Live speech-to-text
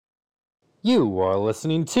You are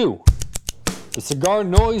listening to the Cigar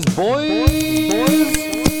Noise Boys.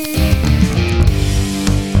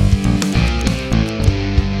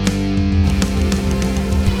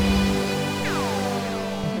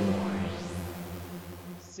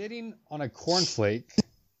 Sitting on a cornflake,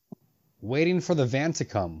 waiting for the van to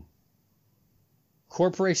come.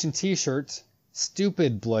 Corporation t-shirt,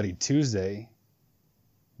 stupid bloody Tuesday.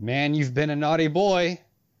 Man, you've been a naughty boy.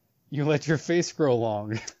 You let your face grow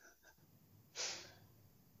long.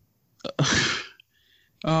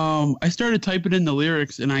 I started typing in the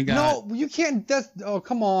lyrics and I got... No, you can't. Oh,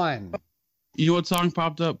 come on. You know what song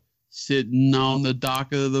popped up? Sitting on the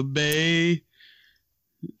dock of the bay.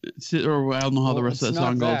 Or I don't know how the rest of that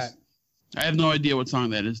song goes. I have no idea what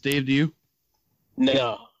song that is. Dave, do you?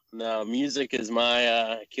 No. Music is my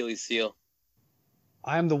Achilles heel.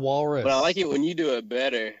 I am the walrus. But I like it when you do it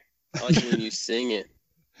better. I like it when you sing it.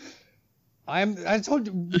 I told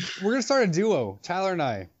you we're gonna start a duo, Tyler and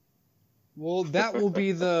I. Well, that will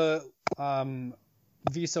be the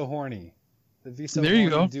Viso Horny. The Viso There you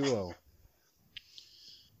Horny go. duo.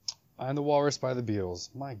 I'm the Walrus by the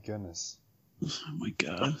Beatles. My goodness. Oh my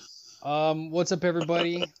god. What's up,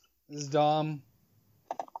 everybody? This is Dom.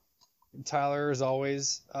 Tyler, as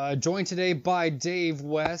always. Joined today by Dave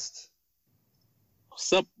West.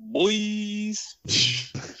 What's up, boys?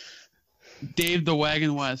 Dave the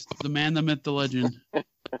Wagon West, the man, the myth, the legend.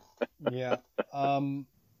 Yeah.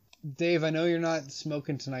 Dave, I know you're not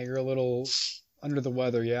smoking tonight. You're a little under the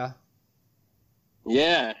weather, yeah?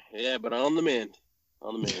 Yeah, but on the mend.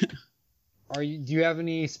 Do you have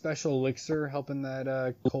any special elixir helping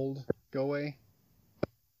that cold go away?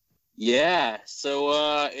 Yeah,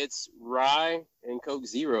 so it's rye and Coke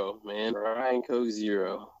Zero, man. Rye and Coke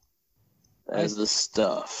Zero. That's the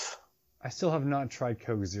stuff. I still have not tried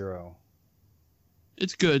Coke Zero.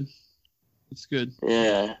 It's good.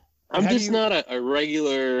 Yeah. I'm just not a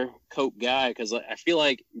regular Coke guy because I feel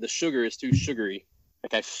like the sugar is too sugary.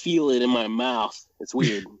 Like I feel it in my mouth. It's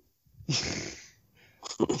weird.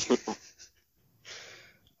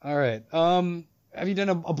 All right. Have you done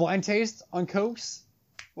a blind taste on Cokes?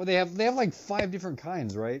 Well, they have like 5 different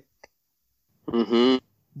kinds, right? Mm-hmm.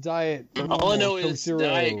 Diet. All I know Coke is Zero.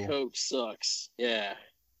 Diet Coke sucks. Yeah.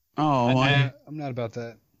 Oh, I'm not about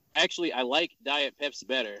that. Actually, I like Diet Pepsi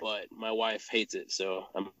better, but my wife hates it, so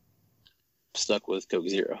I'm stuck with Coke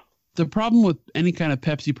Zero. the problem with any kind of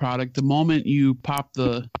Pepsi product, the moment you pop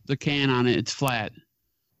the can on it, it's flat.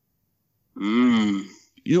 Mmm.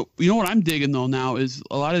 You know what I'm digging though now is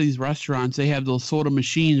a lot of these restaurants, they have those soda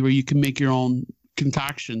machines where you can make your own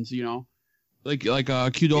concoctions, you know, like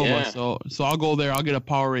Qdoba. Yeah. So I'll go there, I'll get a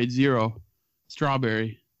Powerade Zero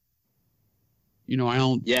strawberry. You know, I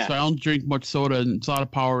don't drink much soda, and it's a lot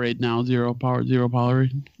of Powerade now. Zero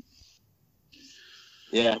Powerade.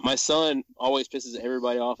 Yeah, my son always pisses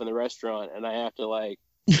everybody off in the restaurant, and I have to like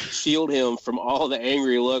shield him from all the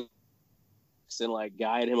angry looks and like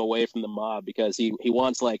guide him away from the mob because he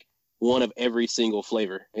wants like one of every single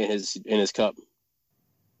flavor in his cup.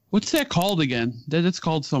 What's that called again? That's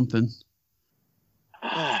called something.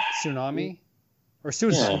 Tsunami? Or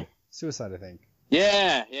suicide? Yeah. Suicide, I think.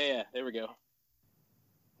 Yeah. There we go.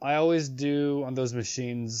 I always do on those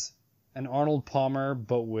machines an Arnold Palmer,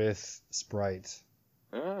 but with Sprite.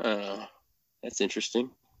 Oh, that's interesting.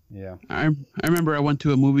 Yeah. I remember I went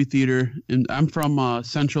to a movie theater, and I'm from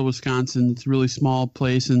central Wisconsin. It's a really small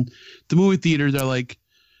place, and the movie theaters are like,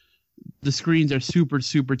 the screens are super,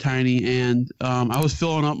 super tiny, and I was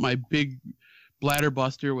filling up my big bladder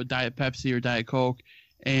buster with Diet Pepsi or Diet Coke,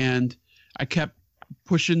 and I kept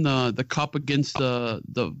pushing the cup against the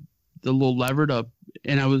little lever to,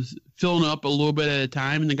 and I was filling up a little bit at a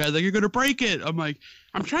time, and the guy's like, "You're gonna break it." I'm like,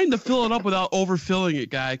 "I'm trying to fill it up without overfilling it,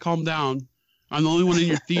 guy. Calm down. I'm the only one in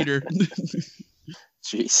your theater."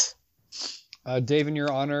 Jeez. Dave, in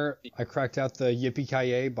your honor, I cracked out the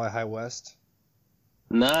Yippee-Ki-Yay by High West.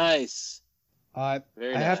 Nice. Very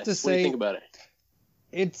Very I nice. have to What do say, you think about it?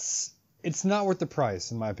 it's not worth the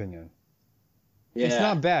price, in my opinion. Yeah. It's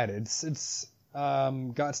not bad. It's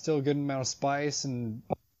got still a good amount of spice and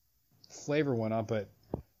flavor went up, but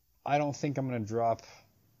I don't think I'm gonna drop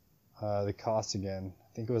the cost again.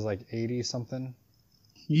 I think it was like 80 something.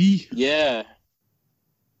 Yeah.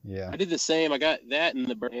 Yeah. I did the same. I got that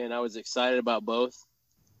and I was excited about both.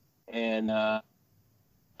 And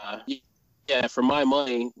yeah, for my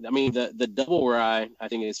money, I mean the double rye I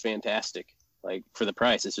think is fantastic. Like for the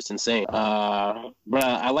price, it's just insane. But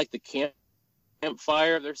I like the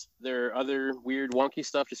campfire. There are other weird wonky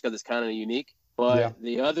stuff just because it's kind of unique. But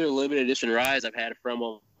the other limited edition ryes I've had from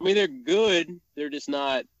them, I mean they're good. They're just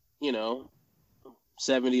not, $70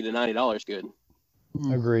 to $90 good.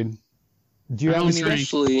 Agreed. Do you have any?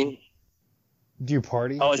 Especially, Do you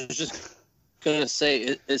party? I was just gonna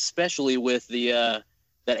say, especially with the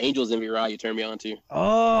that Angel's Envy rye you turned me on to.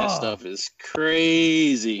 Oh, That stuff is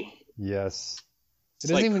crazy. yes.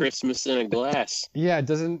 It's like Christmas in a glass. Yeah, it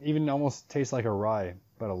doesn't even almost taste like a rye,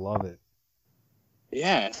 but I love it.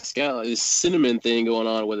 Yeah, it's got like this cinnamon thing going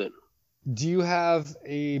on with it. Do you have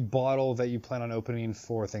a bottle that you plan on opening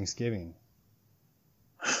for Thanksgiving?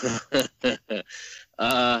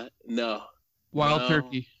 No. Wild No.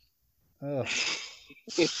 turkey. Ugh.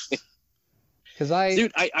 Because I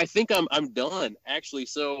Dude, I think I'm done actually.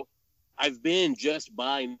 So I've been just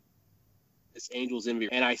buying this Angel's Envy,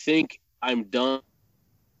 and I think I'm done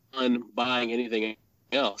buying anything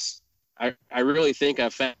else. I really think I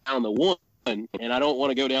found the one, and I don't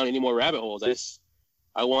want to go down any more rabbit holes.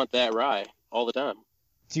 I want that rye all the time.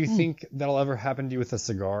 Do you think that'll ever happen to you with a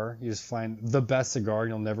cigar? You just find the best cigar and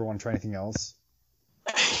you'll never want to try anything else?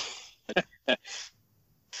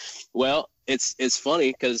 Well, it's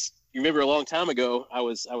funny because you remember a long time ago I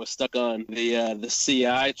was stuck on the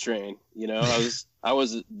CI train. You know, I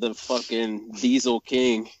was the fucking diesel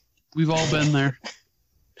king. We've all been there.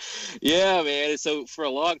 Yeah, man. And so for a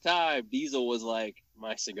long time, diesel was like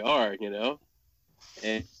my cigar. You know,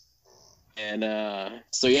 and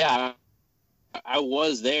so yeah. I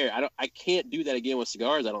was there. I can't do that again with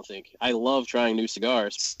cigars, I don't think. I love trying new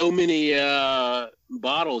cigars. So many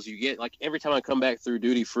bottles you get. Like every time I come back through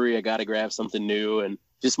duty free, I got to grab something new. And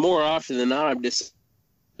just more often than not, I'm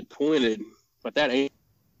disappointed. But that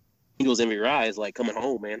Angel's Envy rye is like coming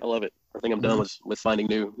home, man. I love it. I think I'm done with finding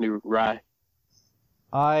new rye.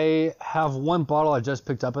 I have one bottle I just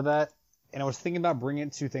picked up of that, and I was thinking about bringing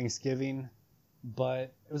it to Thanksgiving,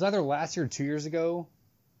 but it was either last year or 2 years ago.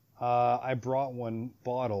 I brought one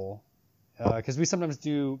bottle because we sometimes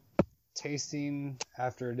do tasting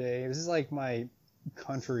after a day. This is like my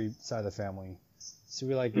country side of the family. So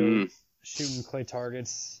we like go shooting clay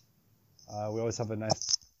targets. We always have a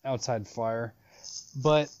nice outside fire.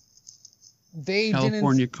 But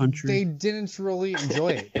California country. They didn't really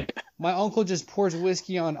enjoy it. My uncle just pours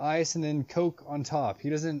whiskey on ice and then Coke on top.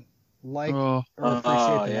 He doesn't like or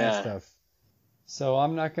appreciate the nice stuff. So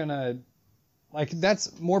I'm not going to... Like,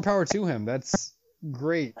 that's more power to him. That's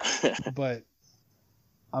great. But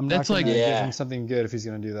I'm not going to give him something good if he's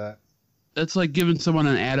going to do that. That's like giving someone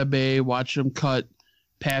an Atabay, watch them cut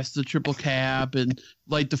past the triple cap and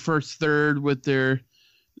light the first third with their,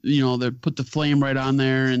 they put the flame right on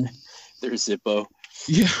there. And their Zippo.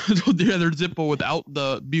 Yeah, their Zippo without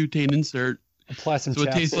the butane insert. Apply some so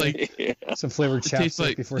it tastes like some flavored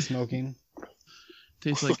chapstick before smoking.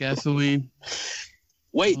 Tastes like gasoline.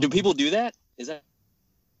 Wait, do people do that? Is that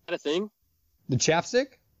a thing? The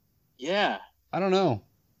chapstick? Yeah. I don't know.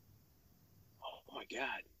 Oh my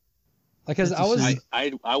god. Like, cause I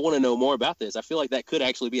want to know more about this. I feel like that could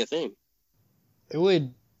actually be a thing. It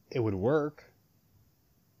would work.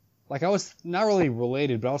 Like, I was not really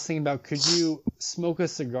related, but I was thinking about, could you smoke a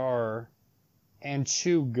cigar and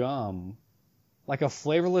chew gum, like a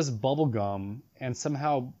flavorless bubble gum, and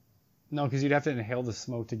somehow, no, because you'd have to inhale the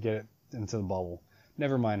smoke to get it into the bubble.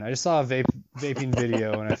 Never mind. I just saw a vaping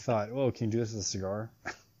video and I thought, oh, can you do this with a cigar?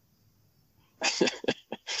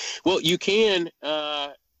 Well, you can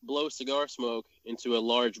blow cigar smoke into a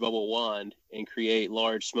large bubble wand and create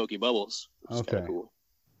large smoky bubbles. Okay. Cool.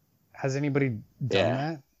 Has anybody done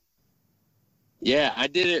that? Yeah, I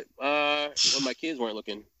did it when my kids weren't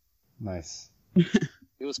looking. Nice.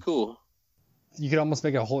 It was cool. You could almost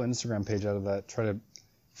make a whole Instagram page out of that. Try to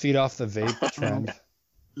feed off the vape trend.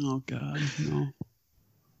 Oh God, no.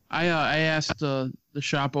 I asked the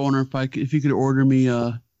shop owner if he could order me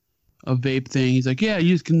a vape thing. He's like, yeah,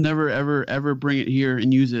 you just can never ever bring it here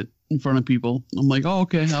and use it in front of people. I'm like, oh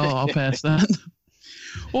okay, I'll pass that.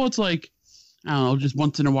 Well, it's like, I don't know, just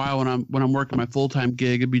once in a while when I'm working my full-time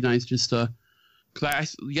gig, it'd be nice just to,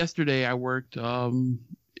 because yesterday I worked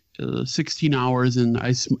 16 hours and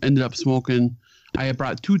I ended up smoking. I had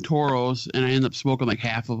brought 2 Toros and I ended up smoking like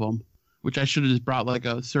half of them, which I should have just brought like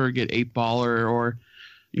a surrogate 8-baller or.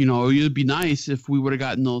 It'd be nice if we would have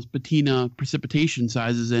gotten those patina precipitation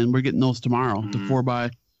sizes in. We're getting those tomorrow, the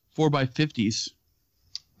 4x50s.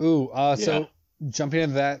 Ooh, so jumping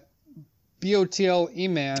into that, BOTL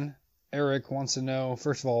E-Man, Eric wants to know,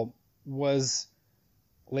 first of all, was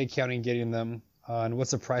Lake County getting them, and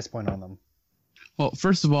what's the price point on them? Well,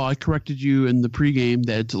 first of all, I corrected you in the pregame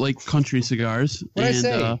that it's Lake Country Cigars. What did I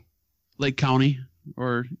say? Lake County.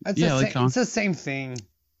 Lake County. It's the same thing.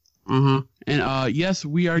 Uh-huh. And yes,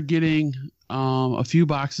 we are getting a few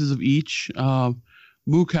boxes of each.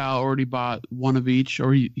 Mukau already bought one of each,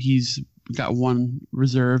 or he's got one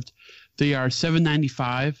reserved. They are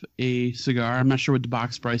 $7.95 a cigar. I'm not sure what the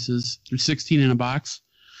box price is. There's 16 in a box.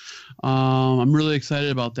 I'm really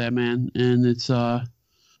excited about that, man. And it's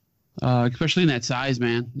especially in that size,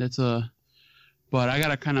 man. But I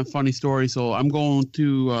got a kind of funny story. So I'm going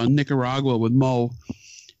to Nicaragua with Mo.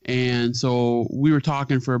 And so we were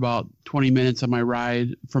talking for about 20 minutes on my ride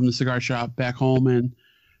from the cigar shop back home. And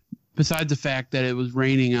besides the fact that it was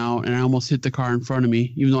raining out and I almost hit the car in front of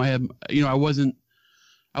me, even though I was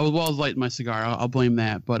lighting my cigar. I'll blame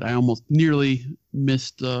that. But I almost nearly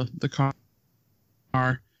missed the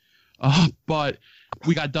car. But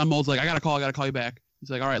we got done. Mo's like, I got to call you back. He's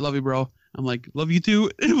like, all right, love you, bro. I'm like, love you too.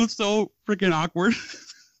 It was so freaking awkward.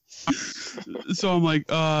 So I'm like,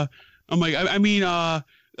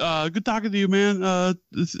 good talking to you, man.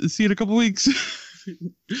 See you in a couple weeks. It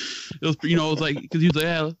was, it was like, because he was like,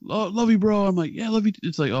 yeah, love you, bro. I'm like, yeah, love you.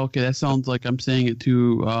 It's like, okay, that sounds like I'm saying it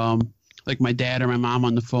to like my dad or my mom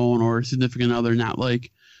on the phone or a significant other, not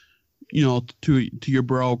like, to your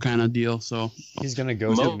bro kind of deal. So he's gonna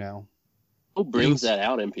go to now. Who brings that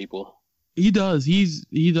out in people? He does.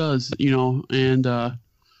 He does. And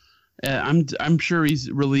I'm sure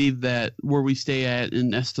he's relieved that where we stay at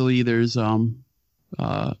in Esteli, there's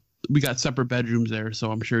we got separate bedrooms there,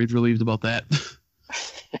 so I'm sure he's relieved about that.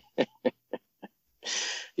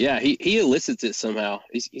 Yeah, he elicits it somehow.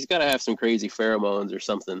 He's got to have some crazy pheromones or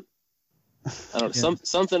something. I don't know,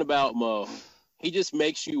 something about Mo. He just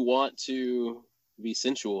makes you want to be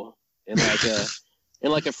sensual in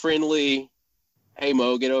like a friendly, hey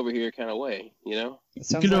Mo, get over here kind of way,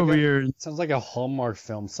 Get over here. It sounds like a Hallmark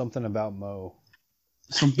film. Something about Mo.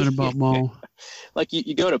 Something about Mo. Like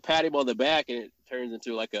you go to pat him on the back and it turns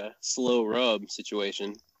into like a slow rub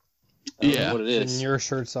situation. I don't know what it is. And your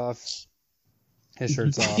shirt's off. His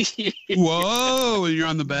shirt's off. Whoa! You're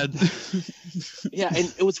on the bed. Yeah,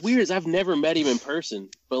 and what's weird is I've never met him in person,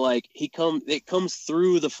 but like it comes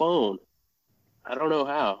through the phone. I don't know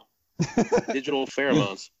how. Digital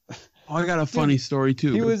pheromones. Oh, I got a funny story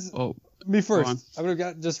too. He was. Me first. Go I would have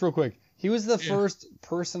got just real quick. He was the first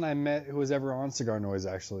person I met who was ever on Cigar Noise.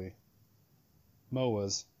 Actually, Mo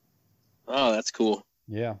was. Oh, that's cool.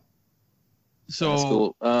 Yeah. So that's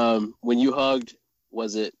cool. When you hugged,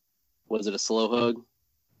 was it a slow hug?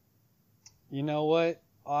 You know what?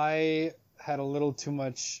 I had a little too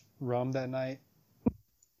much rum that night.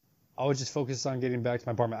 I was just focused on getting back to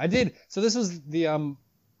my apartment. I did. So this was the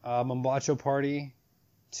Mombacho party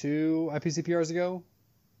 2 IPCPRs ago.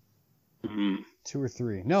 Mm-hmm. 2 or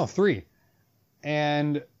 3. No, 3.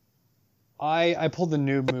 And I pulled the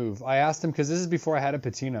noob move. I asked him, because this is before I had a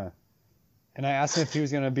patina. And I asked him if he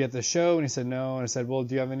was going to be at the show, and he said no. And I said, well,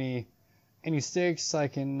 do you have any sticks I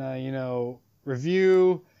can,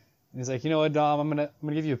 review? And he's like, you know what, Dom, I'm gonna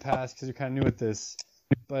give you a pass because you're kind of new at this.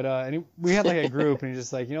 But we had like a group, and he's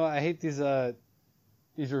just like, you know what, I hate these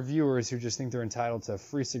reviewers who just think they're entitled to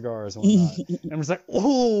free cigars and whatnot. And I'm just like,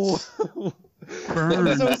 oh,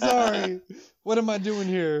 I'm so sorry. What am I doing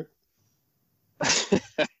here?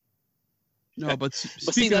 No, but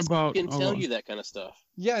speaking see, about, can tell you that kind of stuff.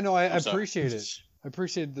 Yeah, no, I appreciate it. I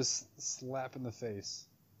appreciate this slap in the face.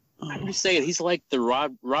 I'm just saying, he's like the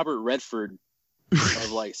Robert Redford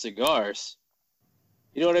of like cigars.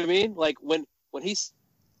 You know what I mean? Like when he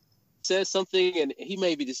says something and he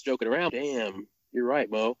may be just joking around. Damn, you're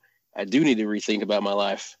right, Mo. I do need to rethink about my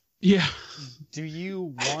life. Yeah. Do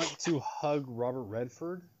you want to hug Robert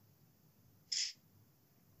Redford?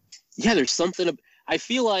 Yeah, there's something. I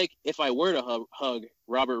feel like if I were to hug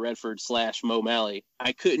Robert Redford / Mo Malley,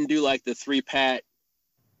 I couldn't do like the 3 pat,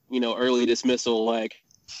 early dismissal, like,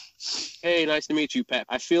 hey, nice to meet you, Pat.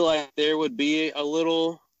 I feel like there would be a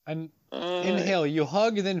little. Inhale, you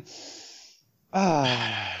hug, and then.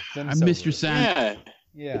 Then I missed your scent.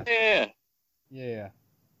 Yeah.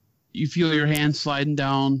 You feel your hand sliding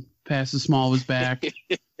down past the small of his back.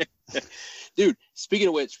 Dude, speaking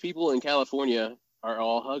of which, people in California are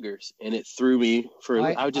all huggers, and it threw me for.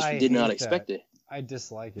 I just did not expect it. I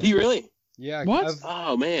dislike it. Do you really? Yeah. What?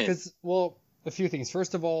 Oh man. Because a few things.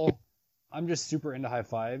 First of all, I'm just super into high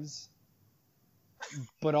fives,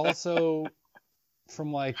 but also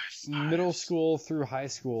from like middle school through high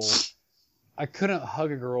school, I couldn't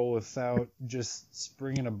hug a girl without just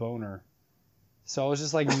springing a boner. So I was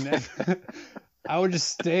just like, I would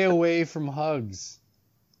just stay away from hugs.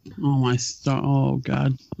 Oh my star! Oh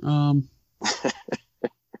god.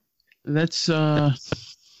 That's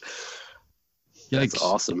That's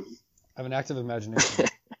awesome. I have an active imagination.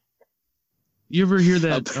 You ever hear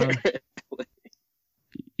that?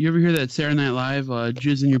 You ever hear that Saturday Night Live?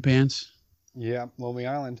 Jizz in your pants. Yeah, Lonely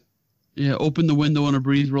Island. Yeah, open the window and a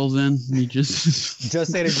breeze rolls in. And you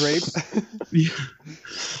just ate a grape. Yeah.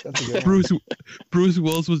 That's a good Bruce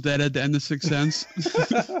Willis was dead at the end of Sixth Sense.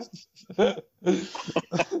 Oh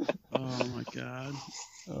my god.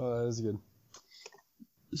 Oh, that was good.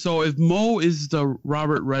 So if Mo is the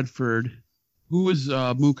Robert Redford, who is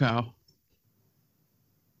Mukau?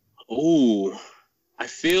 Oh, I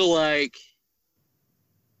feel like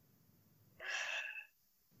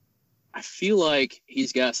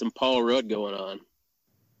he's got some Paul Rudd going on.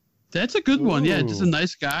 That's a good one. Yeah, Ooh. just a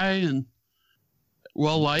nice guy and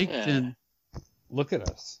well liked Yeah. and Look at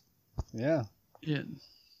us. Yeah. yeah.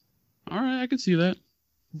 All right, I can see that.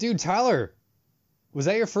 Dude, Tyler, was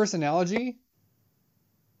that your first analogy?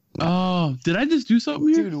 Oh, did I just do something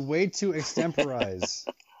here? Dude, way to extemporize.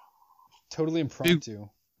 Totally impromptu.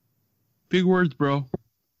 Big words, bro.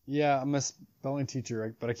 Yeah, I'm a spelling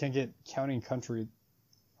teacher, but I can't get counting country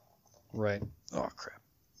right. Oh, crap.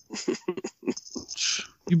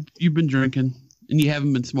 You've been drinking and you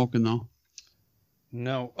haven't been smoking though.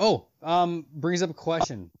 No. Oh, brings up a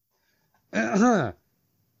question. Start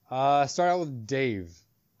out with Dave.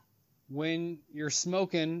 When you're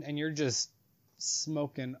smoking and you're just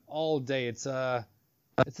smoking all day, it's a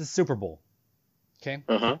Super Bowl. Okay?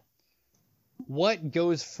 Uh-huh. What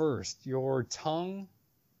goes first, your tongue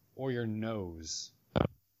or your nose?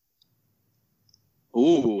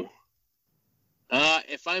 Ooh.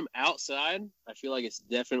 If I'm outside, I feel like it's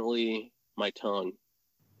definitely my tongue.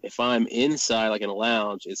 If I'm inside, like in a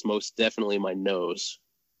lounge, it's most definitely my nose.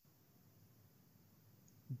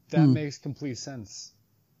 That makes complete sense.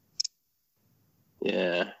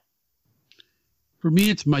 Yeah. For me,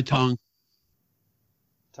 it's my tongue.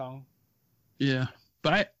 Tongue? Yeah,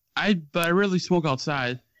 but I rarely smoke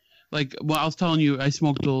outside. Like, well, I was telling you, I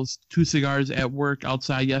smoked those 2 cigars at work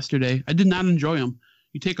outside yesterday. I did not enjoy them.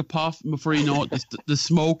 You take a puff, and before you know it, the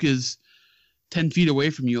smoke is 10 feet away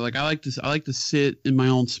from you. Like, I like to sit in my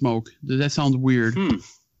own smoke. That sounds weird,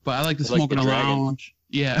 but I like to smoke in a lounge.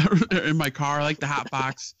 Yeah, in my car. I like the hot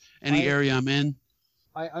box, any area I'm in.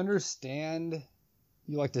 I understand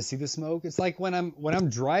you like to see the smoke. It's like when I'm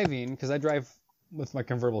driving, because I drive with my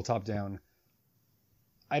convertible top down.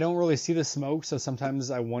 I don't really see the smoke, so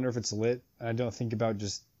sometimes I wonder if it's lit, and I don't think about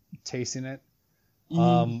just tasting it.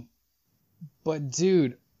 But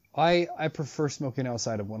dude, I prefer smoking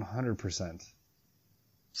outside of 100%.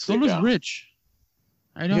 So does Rich.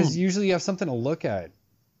 I don't. Because usually you have something to look at.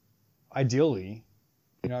 Ideally,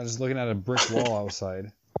 just looking at a brick wall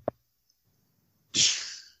outside.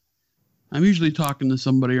 I'm usually talking to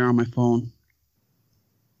somebody or on my phone.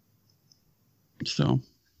 So.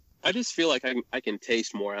 I just feel like I can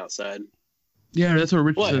taste more outside. Yeah, that's what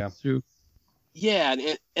Rich said too. Yeah,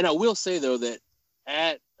 and I will say though that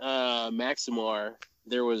at Maximar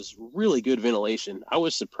there was really good ventilation. I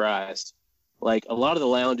was surprised. Like a lot of the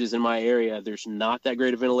lounges in my area, there's not that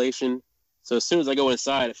great of ventilation. So as soon as I go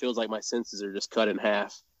inside, it feels like my senses are just cut in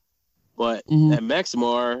half. But at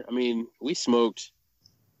Maximar, I mean, we smoked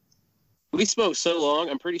so long.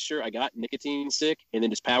 I'm pretty sure I got nicotine sick and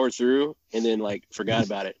then just powered through and then like forgot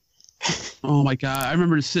about it. Oh my god! I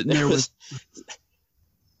remember just sitting there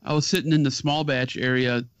I was sitting in the small batch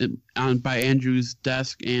area by Andrew's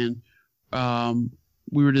desk, and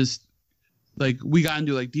we were just like we got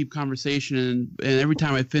into like deep conversation, and every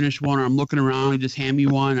time I finished one, or I'm looking around, he just hand me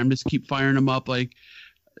one. I'm just keep firing them up like.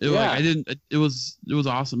 It was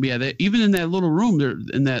awesome. Yeah, even in that little room there,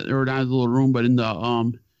 or not a little room, but in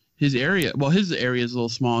the his area. Well, his area is a little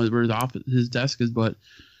small where his desk is, but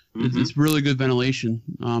it's really good ventilation.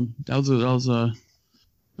 That was a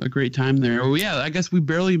great time there. Oh yeah, I guess we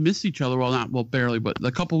barely missed each other. Well, not barely, but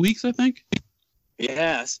a couple weeks, I think.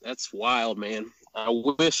 Yes, that's wild, man. I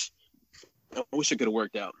wish it could have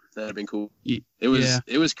worked out. That'd have been cool.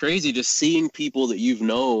 It was crazy just seeing people that you've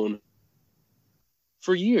known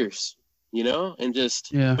for years, and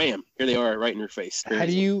just bam, here they are right in your face.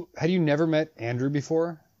 Crazy. Had you never met Andrew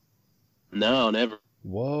before? No, never.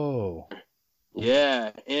 Whoa.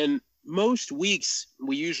 Yeah, and most weeks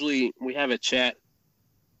we have a chat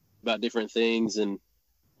about different things, and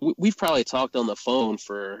we've probably talked on the phone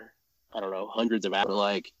for I don't know hundreds of hours,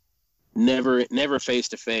 like never face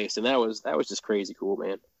to face, and that was just crazy cool,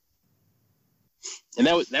 man. And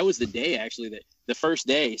that was the day actually, that the first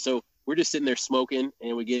day. So we're just sitting there smoking,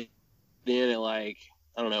 and we get in at like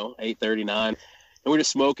I don't know 8:39, and we're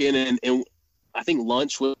just smoking, and I think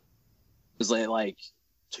lunch was like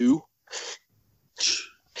 2.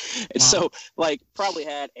 And so, like, probably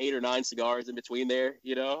had 8 or 9 cigars in between there,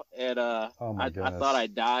 and I thought I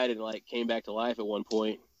died and like came back to life at one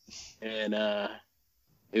point, and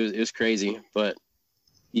it was crazy, but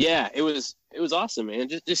yeah, it was awesome, man.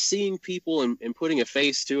 Just seeing people and putting a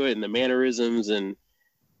face to it and the mannerisms, and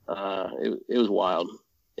it was wild.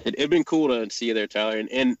 It'd been cool to see you there, Tyler.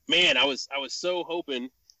 And man, I was so hoping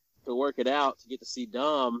to work it out to get to see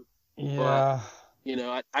Dom. Yeah.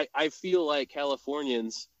 But, I feel like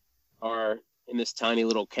Californians are in this tiny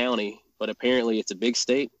little county, but apparently it's a big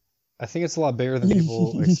state. I think it's a lot bigger than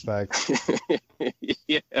people expect.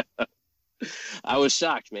 Yeah. I was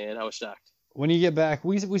shocked, man. I was shocked. When you get back,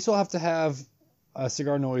 we still have to have a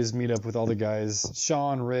Cigar Noise meetup with all the guys.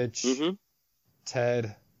 Sean, Rich,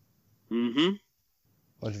 Ted. Mm-hmm.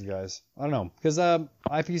 Bunch of guys. I don't know. Because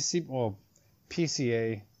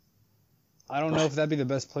PCA, I don't know if that'd be the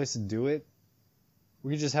best place to do it.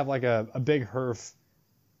 We could just have like a big herf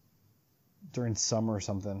during summer or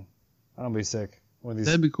something. I don't know, be sick.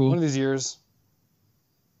 That'd be cool. One of these years.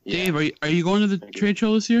 Dave, are you going to the trade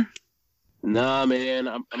show this year? Nah, man.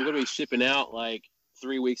 I'm going to be shipping out like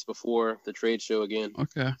 3 weeks before the trade show again.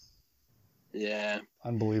 Okay. Yeah.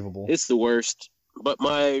 Unbelievable. It's the worst. But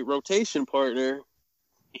my rotation partner,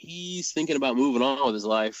 he's thinking about moving on with his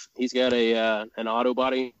life. He's got an auto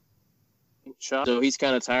body shop, so he's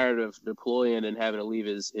kind of tired of deploying and having to leave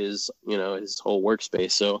his whole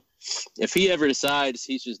workspace. So if he ever decides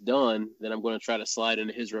he's just done, then I'm going to try to slide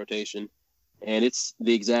into his rotation. And it's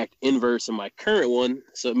the exact inverse of my current one,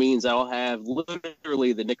 so it means I'll have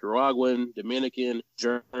literally the Nicaraguan, Dominican,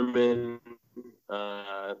 German,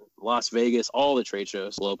 Las Vegas, all the trade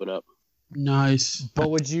shows will open up. Nice.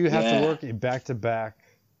 But would you have to work a back-to-back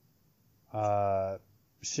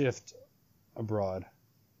shift abroad?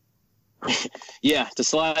 Yeah, to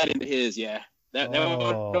slide into his, yeah. That'd be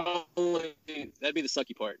the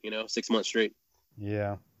sucky part, 6 months straight.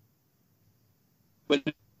 Yeah. But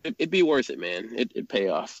it'd be worth it, man. It'd pay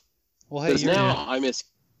off. Well, hey, because now I miss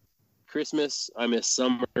Christmas, I miss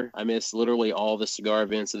summer, I miss literally all the cigar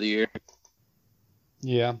events of the year.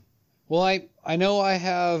 Yeah. Well, I know I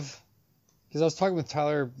have, because I was talking with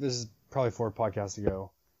Tyler, this is probably 4 podcasts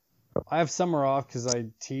ago. I have summer off because I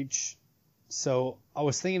teach, so I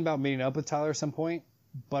was thinking about meeting up with Tyler at some point,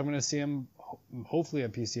 but I'm going to see him hopefully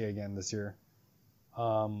at PCA again this year.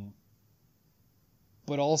 But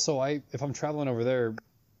also, if I'm traveling over there,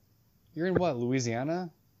 you're in what,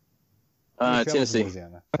 Louisiana? Tennessee.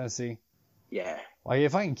 Louisiana. Tennessee? Yeah. Like,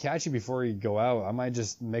 if I can catch you before you go out, I might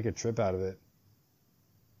just make a trip out of it.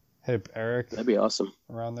 Hit up Eric. That'd be awesome.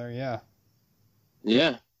 Around there, yeah.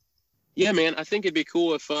 Yeah. Yeah, man. I think it'd be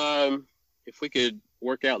cool if we could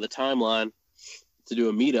work out the timeline to do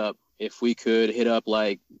a meetup. If we could hit up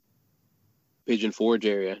like Pigeon Forge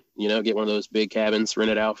area, get one of those big cabins,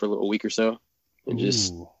 rent it out for a week or so, and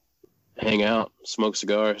just hang out, smoke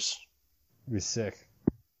cigars. It'd be sick.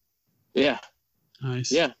 Yeah.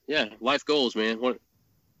 Nice. Yeah. Life goals, man.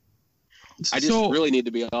 I just really need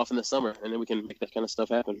to be off in the summer, and then we can make that kind of stuff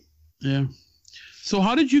happen. Yeah. So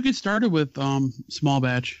how did you get started with small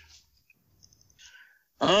batch?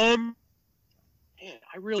 Man,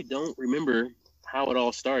 I really don't remember how it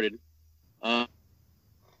all started.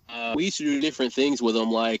 We used to do different things with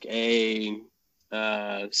them, like a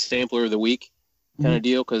sampler of the week kind of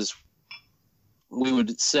deal, because we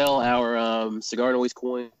would sell our Cigar Noise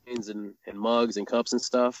coins and mugs and cups and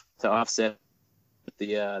stuff to offset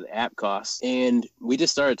the app costs. And we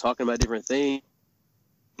just started talking about different things,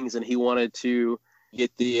 and he wanted to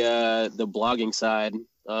get the blogging side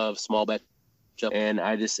of small batch up, and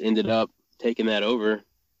I just ended up taking that over.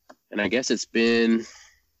 And I guess it's been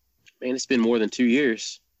more than 2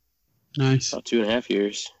 years. Nice. About 2.5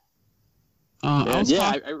 years.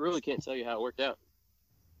 I really can't tell you how it worked out.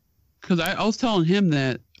 Because I was telling him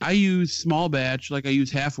that I use small batch like I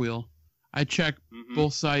use half wheel. I check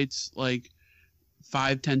both sites like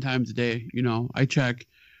 5-10 times a day. I check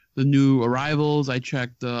the new arrivals. I check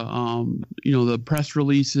the the press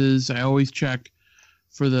releases. I always check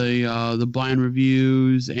for the blind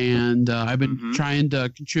reviews, and I've been trying to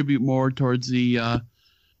contribute more towards the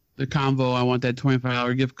convo. I want that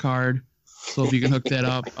 $25 gift card. So if you can hook that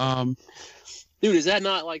up. Dude, is that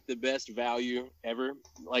not like the best value ever?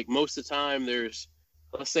 Like most of the time there's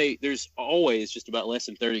always just about less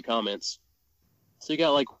than 30 comments. So you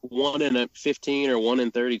got like 1 in a 15 or 1 in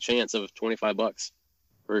 30 chance of $25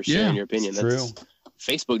 for sharing your opinion. That's true.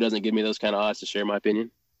 Facebook doesn't give me those kind of odds to share my opinion.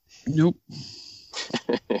 Nope.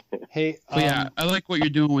 Hey, yeah, I like what you're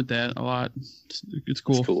doing with that a lot. It's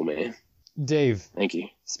cool. It's cool, man. Dave. Thank you.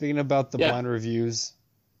 Speaking about the blind reviews,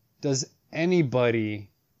 does anybody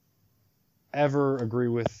ever agree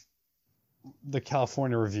with the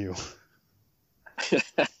California review? Because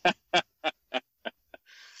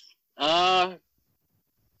I'm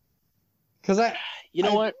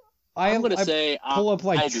going to say pull up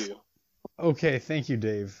like I do. Okay, thank you,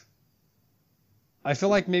 Dave. I feel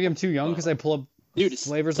like maybe I'm too young because I pull up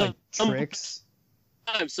flavors like Tricks.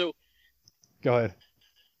 So, Go ahead.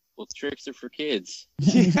 well, tricks are for kids.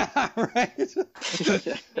 Yeah, right.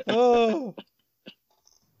 Oh,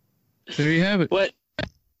 There you have it. But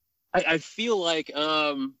I feel like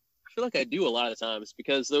I do a lot of times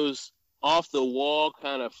because those off the wall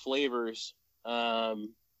kind of flavors,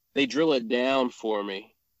 they drill it down for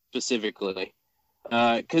me specifically.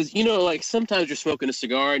 Because like sometimes you're smoking a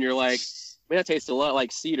cigar and you're like, man, that tastes a lot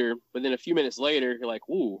like cedar, but then a few minutes later you're like,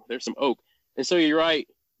 ooh, there's some oak, and so you're right,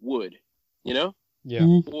 wood, yeah.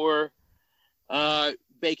 Mhm. Or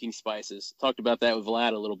baking spices. Talked about that with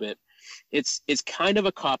Vlad a little bit. It's kind of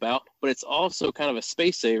a cop out, but it's also kind of a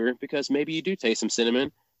space saver because maybe you do taste some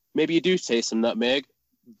cinnamon, maybe you do taste some nutmeg.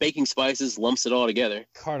 Baking spices lumps it all together.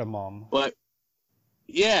 cardamom. But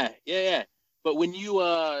yeah. But when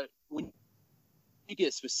you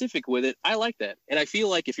get specific with it, I like that, and I feel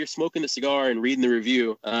like if you're smoking the cigar and reading the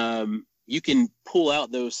review, you can pull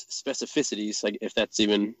out those specificities, like if that's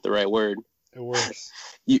even the right word. It works.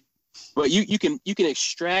 But you can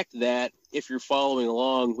extract that if you're following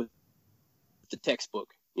along with the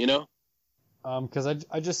textbook, Because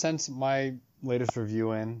I just sent my latest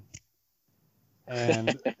review in,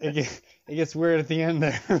 and it gets weird at the end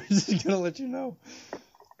there. I'm just gonna let you know.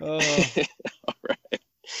 All right,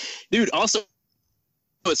 dude. Also,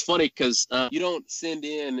 it's funny because you don't send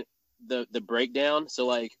in the breakdown. So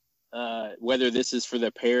like whether this is for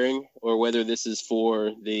the pairing or whether this is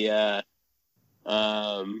for the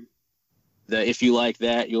if you like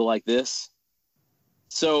that, you'll like this.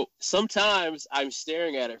 So sometimes I'm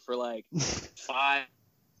staring at it for like 5,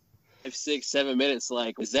 6, 7 minutes.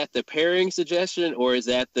 Like, is that the pairing suggestion or is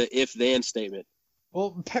that the if-then statement?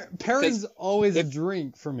 Well, pairing's always a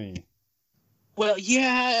drink for me. Well,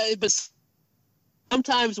 yeah, but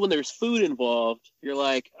sometimes when there's food involved, you're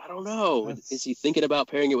like, I don't know. Is he thinking about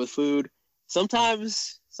pairing it with food?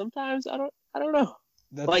 Sometimes I don't know.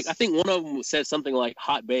 Like, I think one of them said something like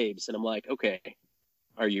hot babes, and I'm like, okay,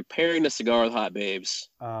 are you pairing the cigar with hot babes?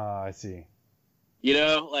 I see.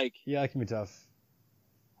 Like, yeah, it can be tough.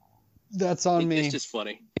 That's on me. It's just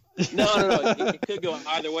funny. No. It could go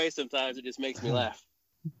either way sometimes. It just makes me laugh.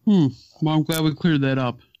 Well, I'm glad we cleared that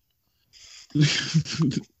up.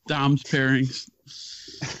 Dom's pairings.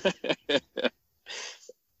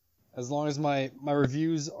 As long as my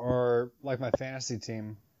reviews are like my fantasy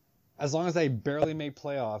team, as long as they barely make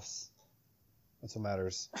playoffs, that's what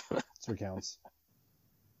matters. That's what counts.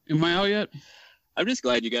 Am I out yet? I'm just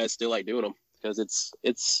glad you guys still like doing them because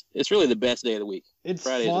it's really the best day of the week. It's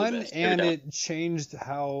Fridays fun, and it changed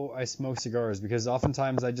how I smoke cigars because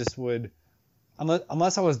oftentimes I just would,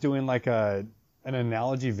 unless I was doing like an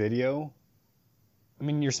analogy video. I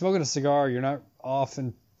mean, you're smoking a cigar, you're not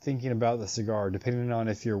often thinking about the cigar, depending on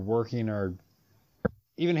if you're working or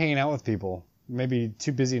even hanging out with people. Maybe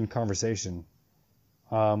too busy in conversation.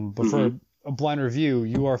 But for a blind review,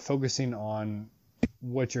 you are focusing on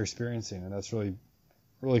what you're experiencing, and that's really,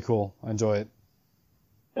 really cool. I enjoy it.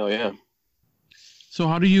 Oh yeah. So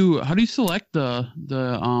how do you select the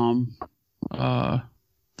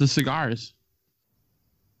cigars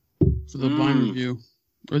for the blind review,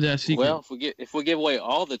 or that secret? Well, if we give away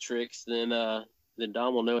all the tricks, then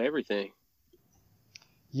Dom will know everything.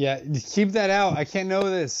 Yeah, keep that out. I can't know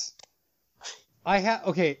this.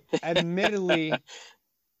 Admittedly,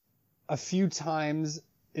 a few times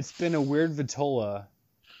it's been a weird Vitola,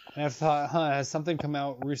 and I've thought, has something come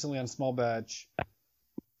out recently on Small Batch?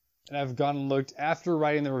 And I've gone and looked after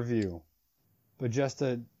writing the review, but just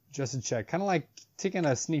to check, kind of like taking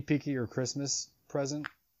a sneak peek at your Christmas present,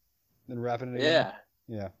 then wrapping it again.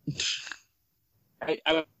 Yeah.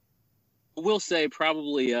 I will say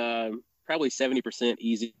probably 70%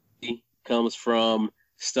 easy comes from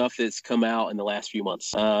stuff that's come out in the last few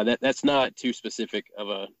months. That's not too specific of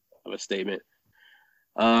a statement.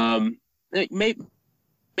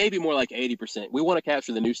 Maybe more like 80%. We want to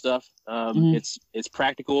capture the new stuff. It's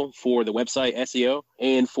practical for the website SEO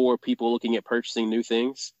and for people looking at purchasing new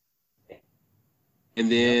things. And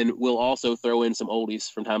then we'll also throw in some oldies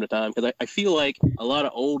from time to time because I feel like a lot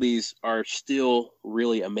of oldies are still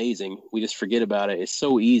really amazing. We just forget about it. It's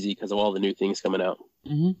so easy because of all the new things coming out.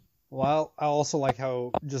 Mm-hmm. Well, I also like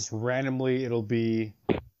how just randomly it'll be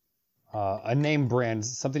a name brand,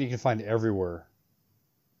 something you can find everywhere.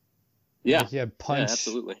 Yeah. Like you have Punch. Yeah,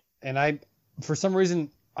 absolutely. And for some reason,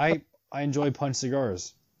 I enjoy Punch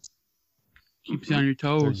cigars. Keeps you on your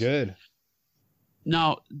toes. They're good.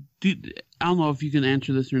 Now, I don't know if you can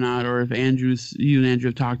answer this or not, or if you and Andrew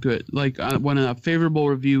have talked to it. Like, when a favorable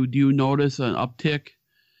review, do you notice an uptick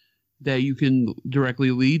that you can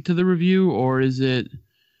directly lead to the review, or is it,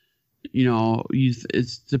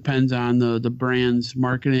 it depends on the brand's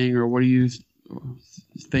marketing, or what do you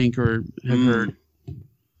think or have heard?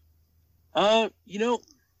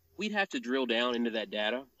 We'd have to drill down into that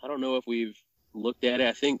data. I don't know if we've looked at it.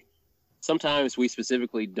 I think sometimes we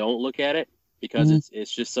specifically don't look at it because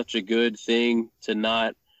it's just such a good thing to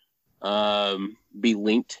not be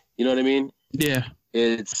linked. You know what I mean? Yeah.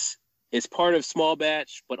 It's part of small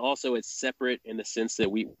batch, but also it's separate in the sense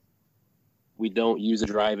that we don't use the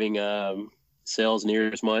driving sales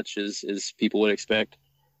near as much as people would expect.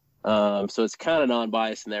 So it's kind of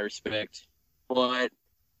non-biased in that respect. But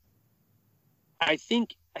I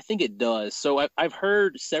think it does. So I've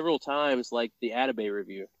heard several times, like the Atabay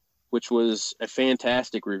review, which was a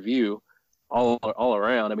fantastic review all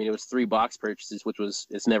around. I mean, it was 3 box purchases,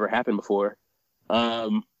 it's never happened before.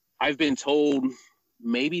 I've been told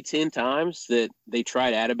maybe 10 times that they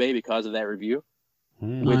tried Atabay because of that review,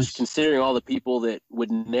 which, considering all the people that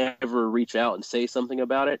would never reach out and say something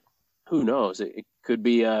about it, who knows? It could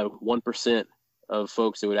be 1% of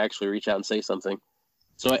folks that would actually reach out and say something.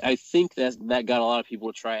 So I think that got a lot of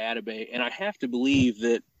people to try Atabay. And I have to believe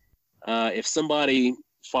that if somebody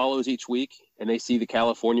follows each week and they see the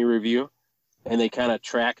California review and they kind of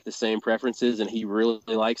track the same preferences and he really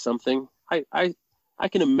likes something, I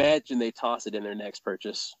can imagine they toss it in their next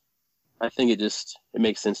purchase. I think it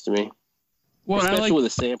makes sense to me. Well, especially with a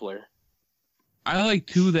sampler. I like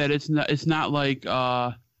too that it's not like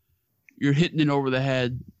you're hitting it over the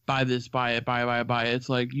head. Buy this, buy it. It's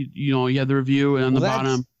like you have the review, and on the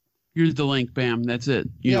bottom, here's the link. Bam, that's it.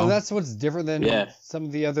 You know, that's what's different than some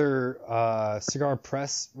of the other cigar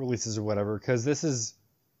press releases or whatever. Because this is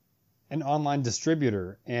an online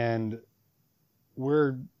distributor, and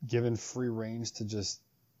we're given free range to just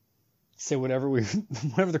say whatever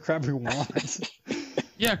the crap we want.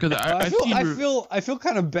 Yeah, because I feel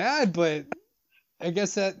kind of bad, but I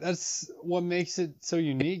guess that's what makes it so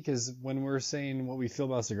unique is when we're saying what we feel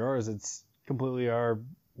about cigars, it's completely our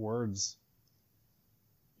words.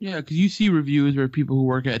 Yeah, because you see reviews where people who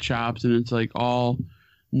work at shops and it's like all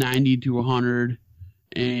 90 to 100,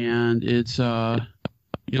 and it's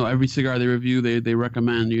every cigar they review they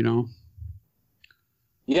recommend.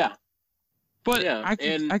 Yeah. But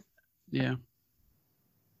yeah.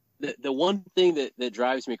 The one thing that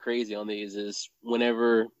drives me crazy on these is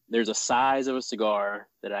whenever there's a size of a cigar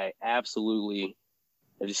that I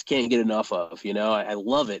just can't get enough of, I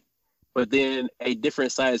love it. But then a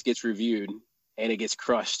different size gets reviewed and it gets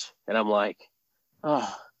crushed. And I'm like,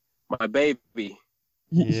 oh, my baby.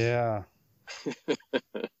 Yeah.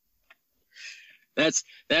 That's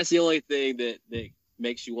the only thing that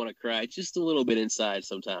makes you want to cry just a little bit inside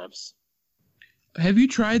sometimes. Have you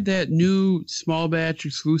tried that new small batch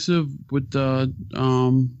exclusive with the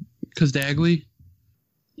Cazdagli?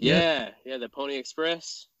 Yeah, the Pony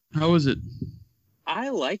Express. How is it? I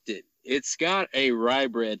liked it. It's got a rye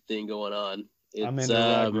bread thing going on. I'm into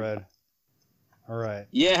rye bread. All right.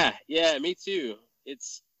 Yeah, me too.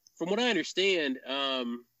 It's, from what I understand,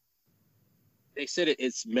 they said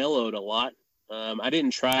it's mellowed a lot. I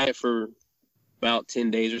didn't try it for about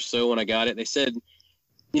 10 days or so when I got it. They said,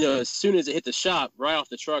 as soon as it hit the shop, right off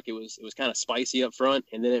the truck, it was kind of spicy up front,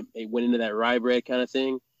 and then it went into that rye bread kind of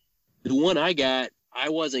thing. The one I got, I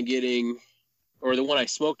wasn't getting, or the one I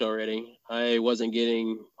smoked already, I wasn't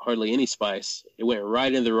getting hardly any spice. It went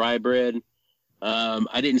right into the rye bread.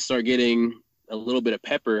 I didn't start getting a little bit of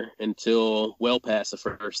pepper until well past the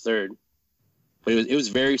first third. But it was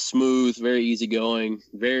very smooth, very easygoing,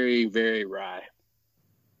 very, very rye.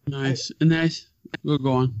 Nice. We'll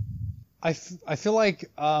go on. I feel like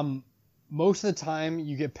most of the time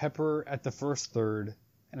you get pepper at the first third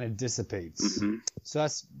and it dissipates. Mm-hmm. So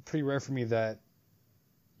that's pretty rare for me that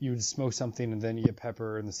you would smoke something and then you get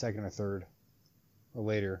pepper in the second or third or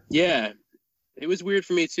later. Yeah, it was weird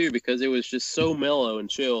for me too because it was just so mellow and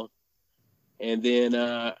chill. And then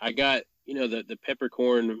I got, the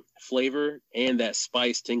peppercorn flavor and that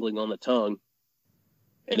spice tingling on the tongue.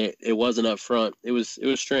 And it wasn't up front. It was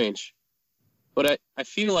strange. But I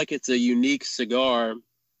feel like it's a unique cigar,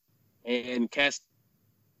 and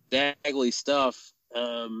Cazdagli stuff,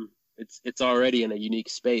 it's already in a unique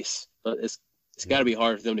space. But it's got to be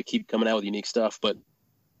hard for them to keep coming out with unique stuff. But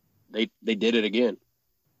they did it again.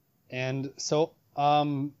 And so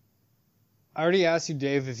I already asked you,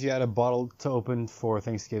 Dave, if you had a bottle to open for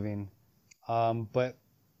Thanksgiving. But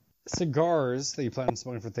cigars that you plan on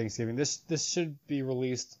smoking for Thanksgiving, this should be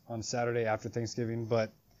released on Saturday after Thanksgiving,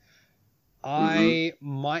 but I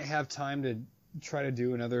might have time to try to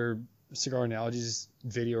do another cigar analogies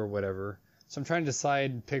video or whatever. So I'm trying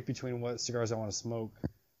to pick between what cigars I want to smoke.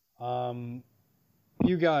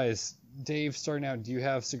 You guys, Dave, starting out, do you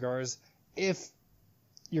have cigars? If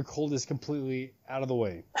your cold is completely out of the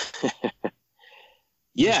way.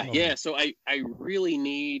 Yeah. So I really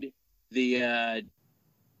need the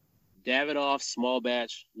Davidoff small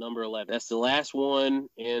batch number 11. That's the last one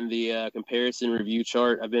in the comparison review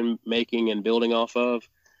chart I've been making and building off of.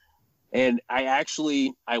 And I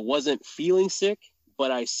wasn't feeling sick,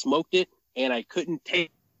 but I smoked it and I couldn't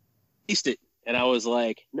taste it. And I was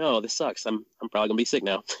like, no, this sucks. I'm probably gonna be sick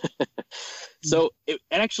now. So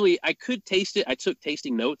I could taste it. I took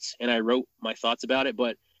tasting notes and I wrote my thoughts about it,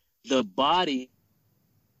 but the body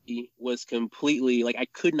was completely like I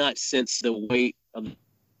could not sense the weight of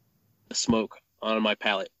the smoke on my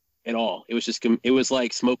palate at all. It was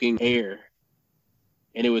like smoking air,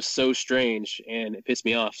 and it was so strange and it pissed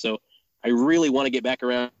me off. So I really want to get back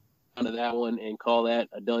around to that one and call that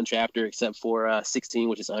a done chapter, except for 16,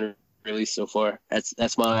 which is unreleased so far.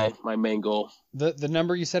 That's my main goal. The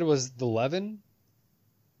number you said was the 11?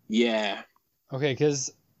 Yeah. Okay,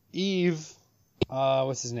 because Eve,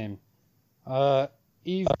 what's his name?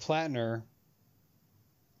 Eve Plattner,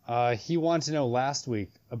 he wanted to know last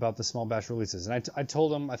week about the small batch releases. And I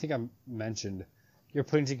told him, I think I mentioned, you're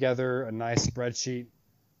putting together a nice spreadsheet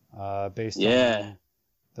based on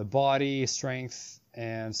the body, strength,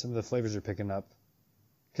 and some of the flavors you're picking up.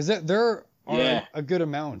 Because there are a good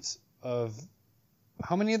amount of,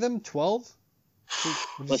 how many of them? 12?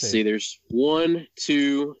 Let's see. There's 1,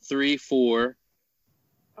 2, 3, 4,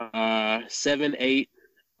 7, 8,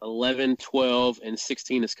 11, 12, and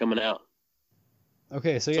 16 is coming out.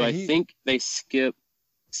 Okay, so I think they skip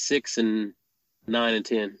 6 and 9 and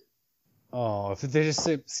 10. Oh, if they just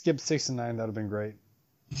skipped 6 and 9, that would have been great.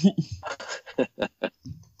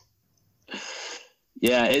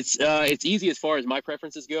 Yeah, it's easy as far as my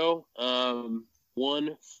preferences go.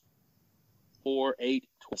 1, 4, 8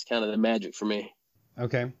 is kind of the magic for me.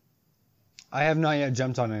 Okay, I have not yet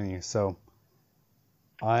jumped on any, so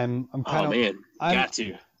I'm kind of.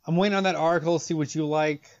 I'm waiting on that article, see what you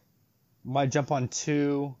like. Might jump on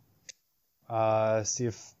 2, see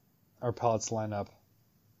if our palates line up.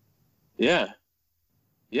 Yeah.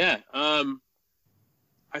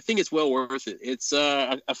 I think it's well worth it. It's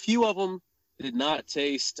a few of them did not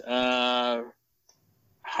taste highly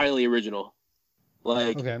original,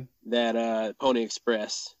 like that Pony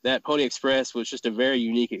Express. That Pony Express was just a very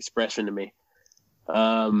unique expression to me.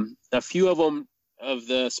 A few of them of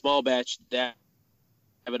the small batch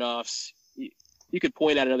Davidoffs, you could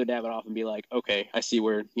point at another Davidoff and be like, okay, I see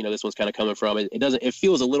where this one's kind of coming from. It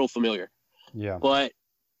feels a little familiar. Yeah. But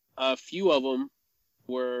a few of them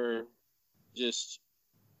were just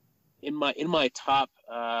in my top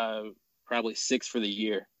probably 6 for the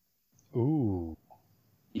year. Ooh.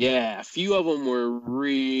 Yeah, a few of them were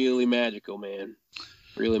really magical, man.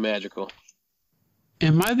 Really magical.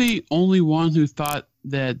 Am I the only one who thought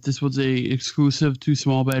that this was a exclusive to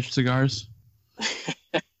small batch cigars?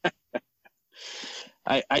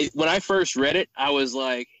 I when I first read it, I was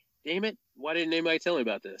like, damn it, why didn't anybody tell me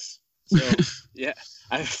about this? So yeah,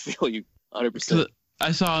 I feel you 100%.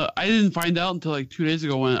 I didn't find out until like 2 days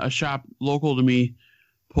ago when a shop local to me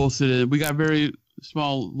posted it. We got very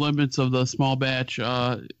small limits of the small batch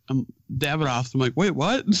Davidoffs. I'm like, wait,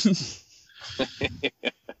 what?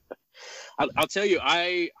 I'll tell you,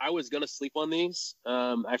 I was gonna sleep on these.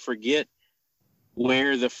 I forget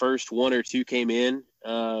where the first 1 or 2 came in,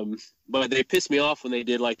 but they pissed me off when they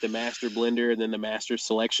did like the master blender and then the master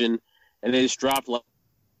selection, and they just dropped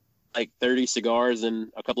like 30 cigars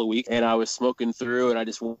in a couple of weeks, and I was smoking through, and I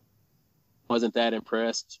just wasn't that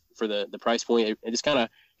impressed for the price point. It just kind of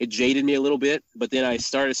jaded me a little bit. But then I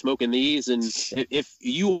started smoking these, and if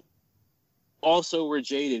you also were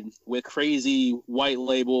jaded with crazy white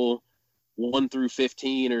label 1 through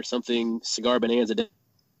 15 or something, Cigar Bonanza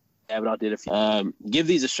Davidoff did a few. Give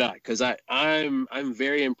these a shot, because I'm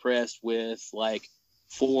very impressed with like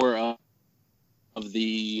 4 of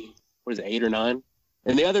the 8 or 9,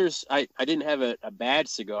 and the others I didn't have a bad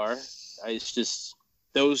cigar. It's just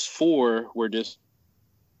those 4 were just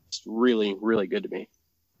really, really good to me.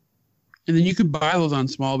 And then you can buy those on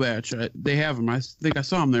small batch. They have them. I think I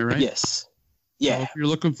saw them there, right? Yes. Yeah. So if you're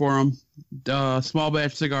looking for them,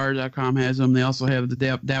 smallbatchcigar.com has them. They also have the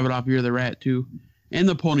Davidoff Ear of the Rat too, and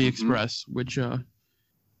the Pony Express, which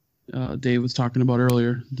Dave was talking about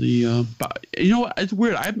earlier. You know what? It's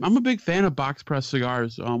weird. I'm a big fan of box press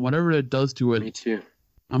cigars. Whatever it does to it, me too.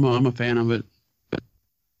 I'm a fan of it.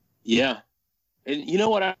 Yeah, and you know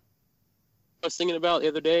what I was thinking about the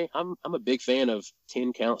other day? I'm a big fan of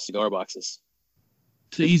 10 count cigar boxes.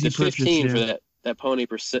 It's an easy the 15 purchase, for that Pony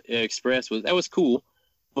Express was cool,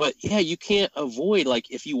 but yeah, you can't avoid, like,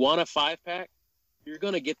 if you want a 5-pack, you're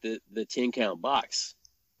gonna get the 10 count box.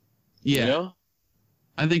 Yeah. You know?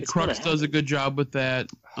 I think Crux does a good job with that.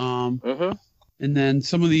 And then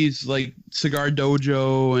some of these like Cigar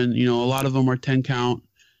Dojo and, a lot of them are 10 count.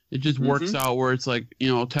 It just works out where it's like,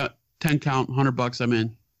 10 count, $100 I'm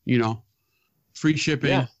in, free shipping.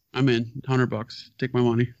 Yeah. I'm in $100. Take my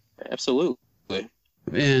money. Absolutely.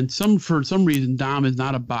 And for some reason, Dom is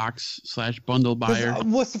not a box/bundle buyer.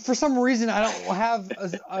 For some reason, I don't have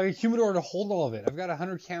a humidor to hold all of it. I've got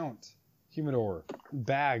 100 count humidor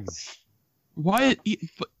bags. Why?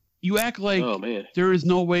 But you act like there is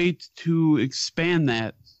no way to expand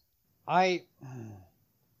that. $12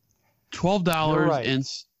 right. and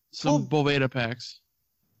some Boveda packs.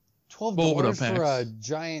 $12 for a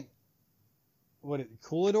giant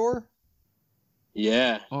Coolador?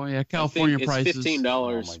 Yeah. Oh yeah, California it's prices.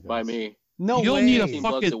 $15 by me. No You'll way. need a $15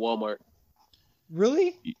 fucking at Walmart.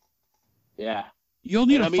 Really? Yeah. You'll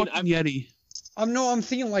need fucking Yeti. I'm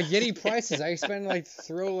thinking like Yeti prices. I spend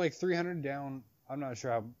throw like 300 down. I'm not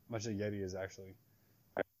sure how much a Yeti is actually.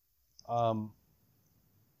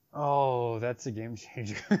 Oh, that's a game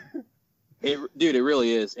changer. Dude, it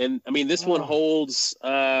really is. And I mean, this one holds,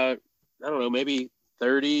 I don't know, maybe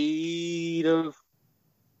 30 to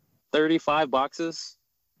 35 boxes.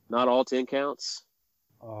 Not all 10 counts.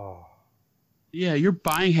 Oh. Yeah, your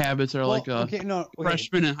buying habits are like a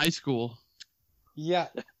freshman in high school. Yeah,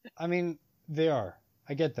 I mean, they are.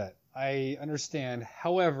 I get that. I understand.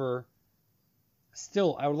 However,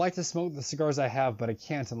 still, I would like to smoke the cigars I have, but I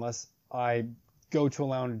can't unless I go to a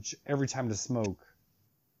lounge every time to smoke.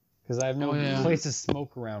 Because I have no place to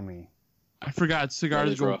smoke around me. I forgot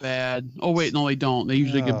cigars go bad. Oh, wait, no, they don't. They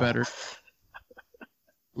usually get better.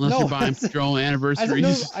 Unless you're buying for your own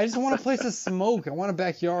anniversaries. I just want a place to smoke. I want a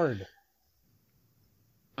backyard.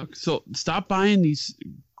 So stop buying these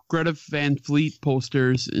Greta Van Fleet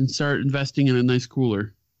posters and start investing in a nice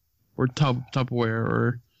cooler. Or Tupperware.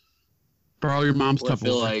 Or borrow your mom's Tupperware. I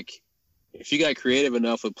feel like if you got creative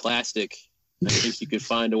enough with plastic, I think you could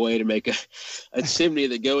find a way to make a chimney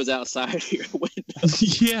that goes outside your window.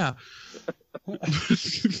 Yeah.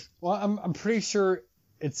 Well, I'm pretty sure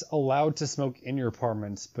it's allowed to smoke in your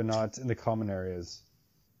apartments, but not in the common areas.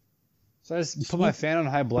 So I just put my fan on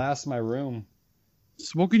high blast in my room.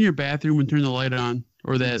 Smoke in your bathroom and turn the light on,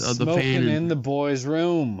 or the fan. Smoking in the boys'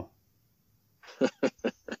 room.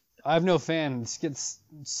 I have no fan. It gets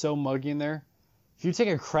so muggy in there. If you take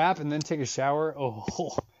a crap and then take a shower,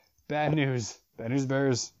 bad news. Bad news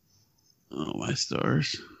bears. Oh my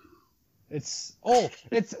stars! It's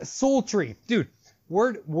sultry, dude.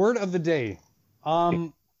 Word of the day.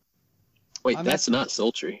 Wait, that's not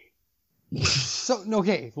sultry. So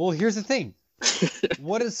okay. Well, here's the thing.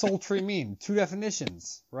 What does sultry mean? Two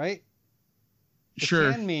definitions, right? Sure.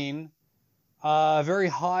 It can mean very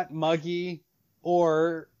hot, muggy,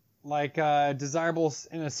 or like desirable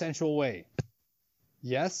in a sensual way.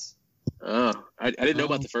 Yes? Oh, I didn't know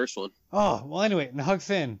about the first one. Oh, well, anyway, and Huck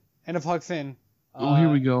Finn. End of Huck Finn. Here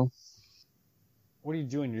we go. What are you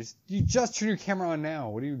doing? You just turned your camera on now.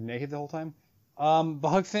 What are you, naked the whole time? But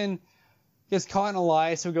Huck Finn gets caught in a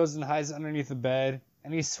lie, so he goes and hides underneath the bed.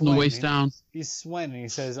 And he's sweating. The waist down. He's sweating. He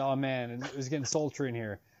says, "Oh man, it was getting sultry in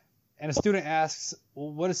here." And a student asks,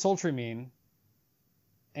 "Well, what does sultry mean?"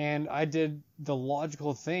 And I did the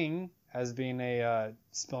logical thing as being a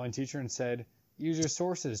spelling teacher and said, "Use your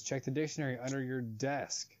sources. Check the dictionary under your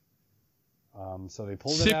desk." So they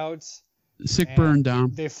pulled it out. Sick burn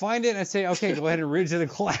down. They find it and I say, "Okay, go ahead and read it to the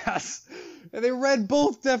class." And they read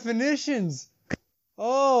both definitions.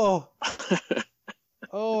 And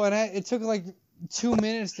it took like 2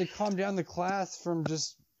 minutes to calm down the class from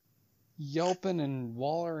just yelping and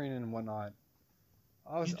wallering and whatnot.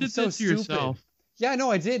 You did so that to yourself. Yeah, no,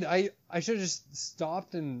 I did. I should have just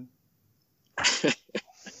stopped and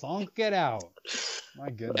thunk it out. My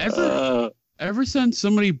goodness. Ever since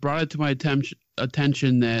somebody brought it to my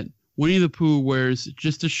attention that Winnie the Pooh wears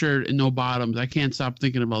just a shirt and no bottoms, I can't stop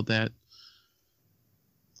thinking about that.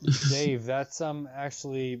 Dave, that's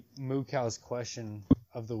actually Moo Cow's question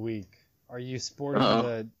of the week. Are you sporting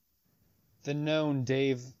the known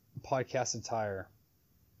Dave podcast attire?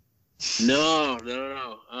 No.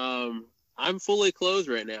 I'm fully clothed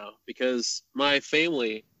right now because my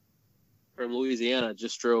family from Louisiana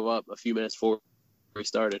just drove up a few minutes before we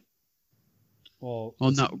started. Well,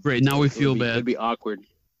 no, great. Now we feel bad. It'd be awkward.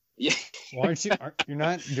 Yeah. Why you're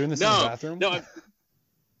not doing this in the bathroom?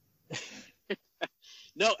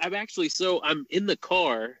 No, I'm actually, I'm in the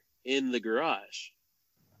car in the garage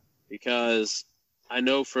because I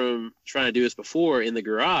know from trying to do this before in the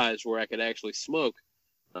garage where I could actually smoke,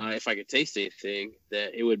 if I could taste anything,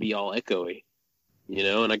 that it would be all echoey,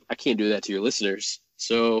 and I can't do that to your listeners.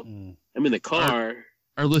 So I'm in the car.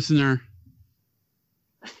 Our listener.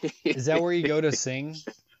 Is that where you go to sing?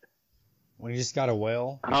 when you just got a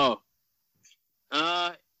wail? Oh,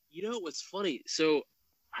 you know what's funny? So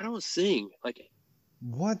I don't sing like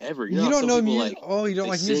What? ever. You know, don't some know people, music? like, Oh, you don't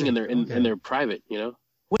they like sing music? and they're private. You know.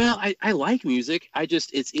 Well, I like music.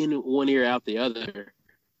 It's in one ear out the other.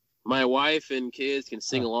 My wife and kids can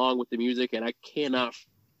sing along with the music, and I cannot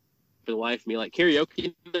for the life of me like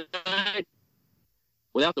karaoke night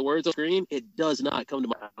without the words on screen. It does not come to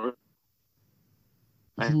my.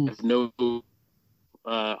 I have no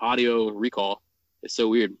audio recall. It's so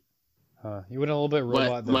weird. You went a little bit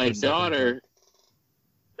robot. But my daughter,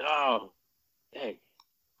 oh, dang,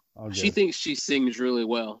 she thinks she sings really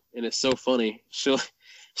well, and it's so funny. She'll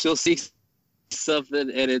see something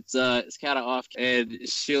and it's kind of off, and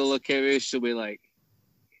she'll look at me. She'll be like,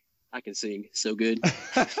 "I can sing so good."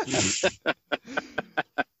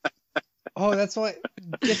 Oh, that's why.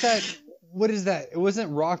 Get that. What is that? It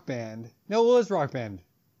wasn't Rock Band. No, it was Rock Band.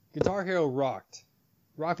 Guitar Hero rocked.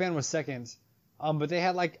 Rock Band was second. But they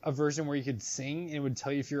had like a version where you could sing and it would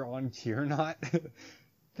tell you if you're on key or not.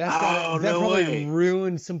 That probably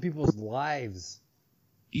ruined some people's lives.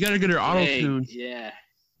 You gotta get her auto-tuned. Yeah.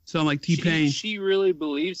 Sound like T-Pain. She really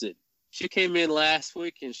believes it. She came in last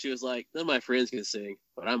week and she was like, "None of my friends can sing,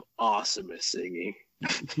 but I'm awesome at singing."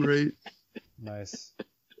 Great. Nice.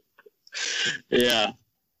 Yeah.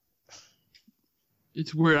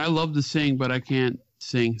 It's weird. I love to sing, but I can't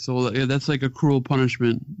sing. So that's like a cruel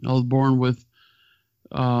punishment. I was born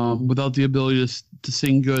without the ability to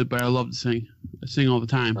sing good, but I love to sing. I sing all the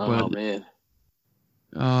time. Oh, man.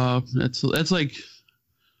 That's like,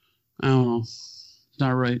 I don't know. It's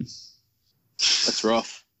not right. That's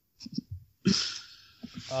rough.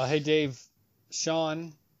 Hey, Dave.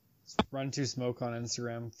 Sean, Run to Smoke on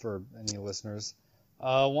Instagram for any listeners,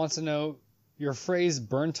 wants to know your phrase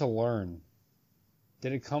 "burn to learn."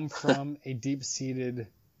 Did it come from a deep-seated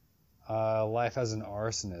life as an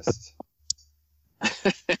arsonist?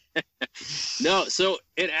 No, so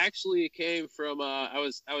it actually came from I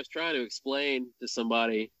was trying to explain to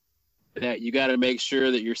somebody that you got to make sure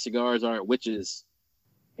that your cigars aren't witches,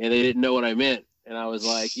 and they didn't know what I meant, and I was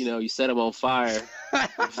like, you set them on fire.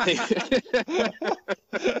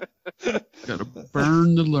 Gotta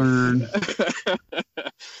burn to learn.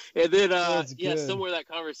 And then somewhere that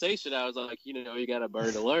conversation I was like, you gotta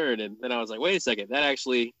burn to learn, and then I was like, wait a second, that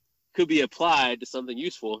actually could be applied to something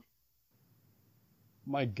useful.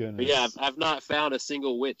 My goodness. But yeah, I've not found a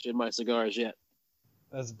single witch in my cigars yet.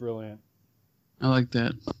 That's brilliant. I like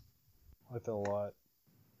that. I like that a lot.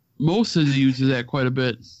 Mosa uses that quite a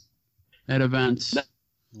bit at events.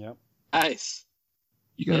 Yep. Nice.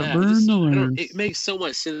 You gotta burn to learn. It makes so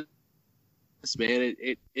much sense, man.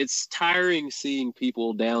 It's tiring seeing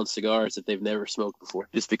people down cigars that they've never smoked before,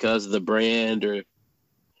 just because of the brand or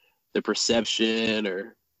the perception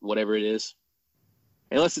or whatever it is.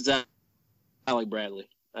 Unless it's Alec Bradley.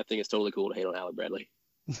 I think it's totally cool to hate on Alec Bradley.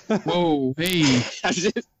 Whoa, hey.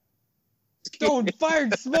 Don't fire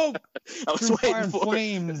smoke! I was waiting for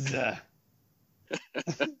flames.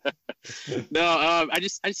 No, I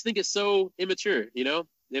just think it's so immature,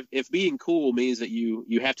 If being cool means that you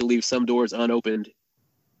have to leave some doors unopened,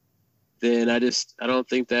 then I don't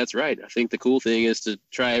think that's right. I think the cool thing is to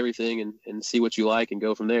try everything and see what you like and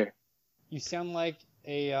go from there. You sound like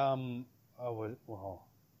a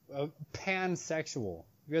pansexual.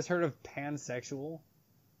 You guys heard of pansexual?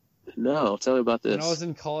 No, tell me about this. When I was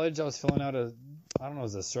in college, I was filling out a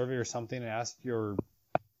survey or something, and asked was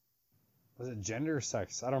it gender or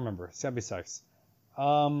sex? I don't remember. It's gotta be sex.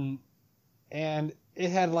 And it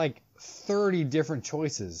had like 30 different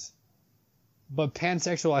choices. But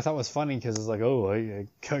pansexual I thought was funny because it's like, oh, I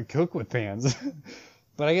cook with pans.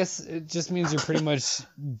 But I guess it just means you're pretty much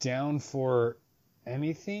down for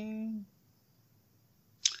anything.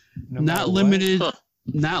 Not limited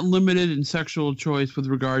in sexual choice with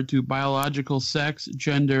regard to biological sex,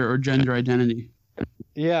 gender, or gender identity.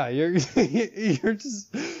 Yeah, you're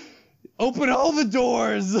just open all the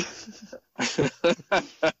doors.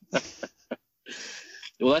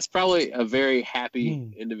 Well, that's probably a very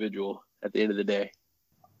happy individual at the end of the day.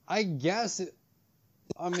 I guess. You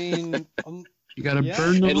gotta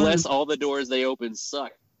burn to learn. Unless all the doors they open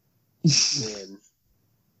suck.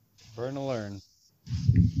 Burn to learn.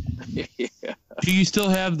 Yeah. Do you still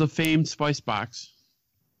have the famed spice box?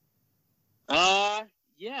 Yeah.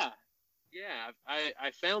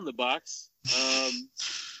 I found the box.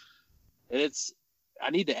 And I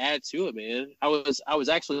need to add to it, man. I was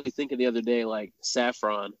actually thinking the other day, like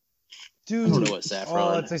saffron. Dude, I don't know what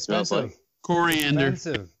saffron. Oh, it's expensive. Like. Coriander.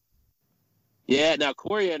 Expensive. Yeah, now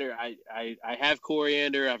coriander. I have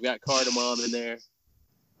coriander. I've got cardamom in there.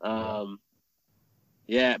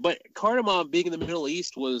 Yeah, but cardamom being in the Middle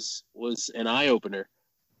East was an eye opener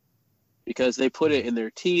because they put it in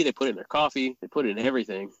their tea, they put it in their coffee, they put it in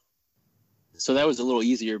everything. So that was a little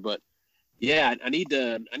easier, but yeah, I need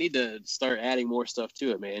to start adding more stuff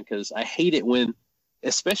to it, man, because I hate it when,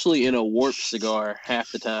 especially in a warped cigar,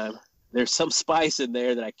 half the time there's some spice in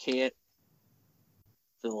there that I can't,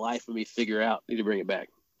 for the life of me, figure out. Need to bring it back,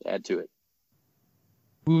 add to it.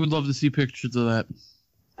 We would love to see pictures of that.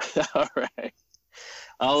 All right,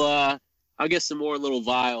 I'll get some more little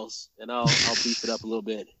vials and I'll beef it up a little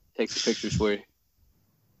bit. Take some pictures for you.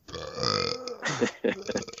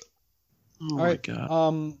 Oh All right. my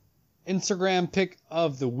God. Instagram pic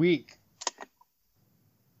of the week.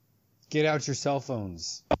 Get out your cell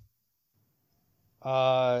phones.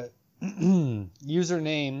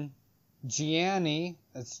 Username Gianni.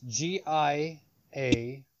 That's Gianni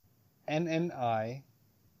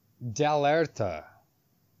Dallerta. Dalerta.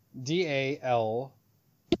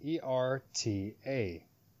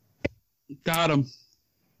 Got him.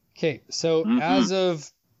 Okay, so as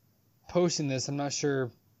of posting this, I'm not sure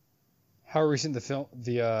how recent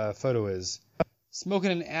the photo is.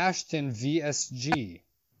 Smoking an Ashton VSG. I think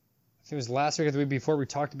it was last week or the week before we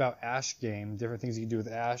talked about ash game, different things you can do with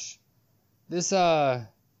ash. This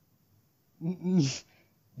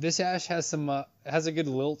this ash has has a good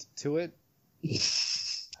lilt to it.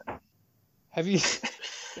 Have you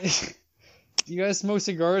you guys smoke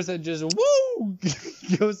cigars that just woo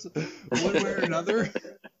goes one way or another?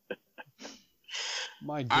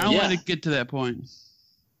 My God. I don't let it get to that point.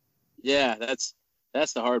 Yeah, that's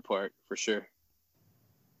the hard part for sure.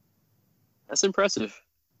 That's impressive.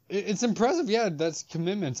 It's impressive, yeah. That's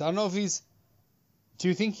commitment. I don't know if he's. Do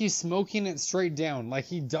you think he's smoking it straight down? Like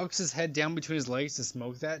he ducks his head down between his legs to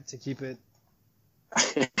smoke that to keep it.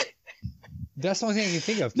 That's the only thing I can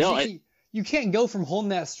think of. No, you can't go from holding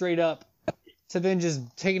that straight up to then just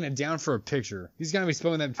taking it down for a picture. He's gonna be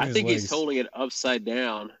smoking that between his legs. I think he's holding it upside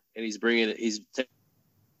down and he's taking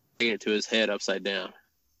it to his head upside down.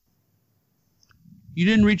 You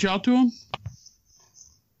didn't reach out to him?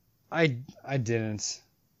 I didn't.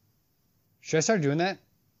 Should I start doing that?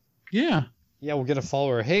 Yeah. Yeah, we'll get a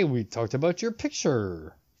follower. Hey, we talked about your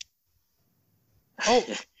picture. Oh,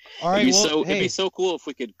 all right. It'd be so cool if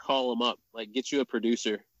we could call him up, like get you a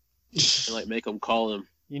producer, and like make him call him.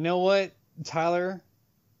 You know what, Tyler?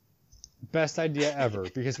 Best idea ever,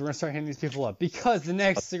 because we're gonna start hitting these people up. Because the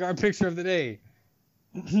next cigar picture of the day,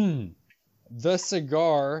 the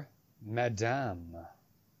cigar Madame.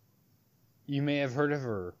 You may have heard of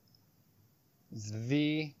her.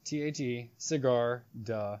 The THE cigar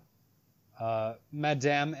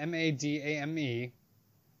Madame MADAME.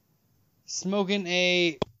 Smoking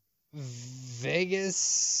a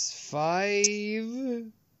Vegas 5,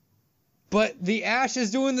 but the ash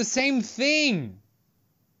is doing the same thing.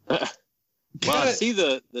 Well, I see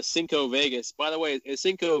the Cinco Vegas. By the way, it's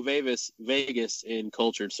Cinco Vegas in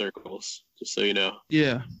cultured circles, just so you know.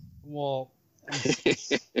 Yeah. Well,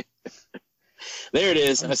 there it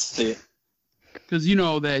is. I see it. Because you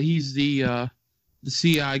know that he's the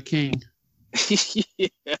CI king.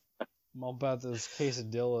 Yeah. I'm all about those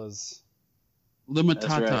quesadillas.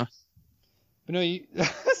 Limitata. Right. But no,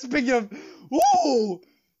 speaking of, whoa,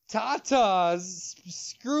 tatas,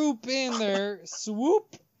 scoop in there,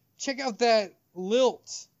 swoop. Check out that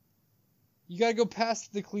lilt. You gotta go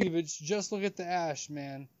past the cleavage. Just look at the ash,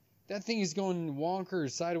 man. That thing is going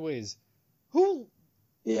wonkers sideways.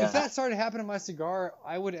 Yeah. If that started happening to my cigar,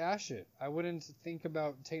 I would ash it. I wouldn't think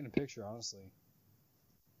about taking a picture, honestly.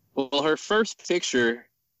 Well, her first picture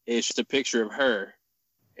is just a picture of her.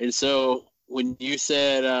 And so when you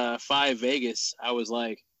said 5 Vegas, I was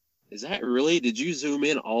like, is that really? Did you zoom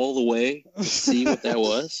in all the way to see what that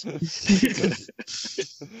was?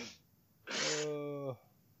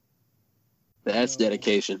 That's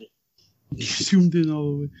dedication. You zoomed in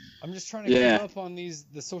all the way. I'm just trying to get up on the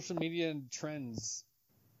social media trends.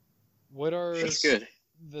 What are That's good.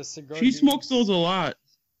 The cigar? She smokes those a lot.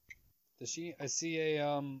 Does she? I see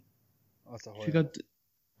a What's a She got the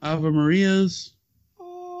Ave Marias.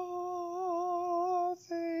 Ave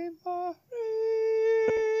Maria.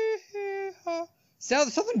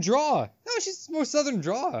 Southern Draw. No, she smokes Southern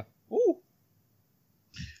Draw. Ooh.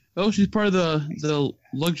 Oh, she's part of the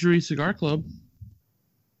luxury cigar club.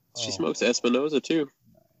 She smokes Espinosa too.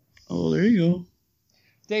 Oh, there you go.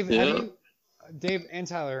 Dave, Dave and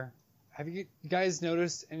Tyler, have you guys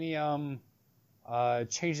noticed any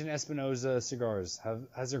change in Espinosa cigars?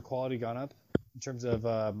 Has their quality gone up in terms of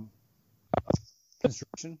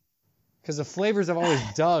construction? Because the flavors I've always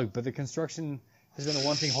dug, but the construction has been the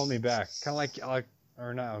one thing holding me back. Kind of like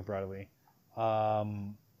not Alec Bradley.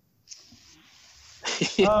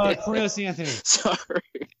 Cornelius Anthony. Sorry.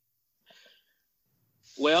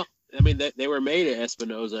 Well, I mean, they were made at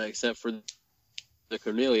Espinosa, except for the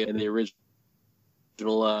Cornelia and the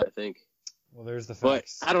original, I think. Well, there's the But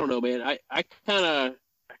facts. I don't know, man. I kind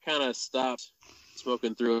of stopped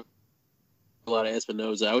smoking through a lot of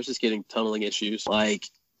Espinosa. I was just getting tunneling issues, like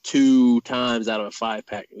 2 times out of a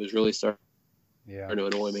 5-pack. It was really starting to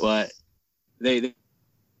annoy me. But they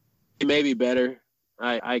may be better.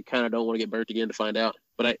 I kind of don't want to get burnt again to find out.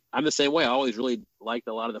 But I'm the same way. I always really liked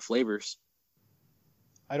a lot of the flavors.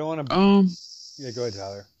 I don't want to. Yeah, go ahead,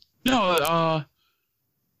 Tyler. No,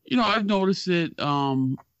 I've noticed it.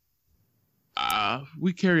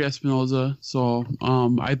 We carry Espinosa, so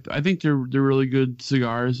I think they're really good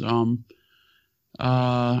cigars. I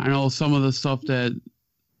know some of the stuff that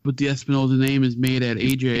with the Espinosa name is made at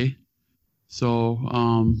AJ, so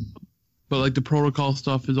but like the protocol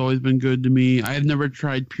stuff has always been good to me. I have never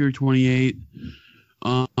tried Pure 28.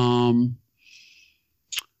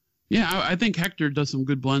 Yeah, I think Hector does some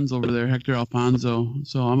good blends over there, Hector Alfonso.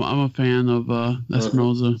 So I'm a fan of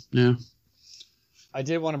Espinosa. Yeah. I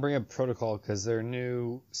did want to bring up Protocol because their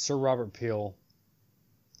new Sir Robert Peel.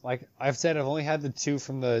 Like I've said, I've only had the 2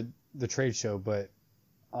 from the trade show, but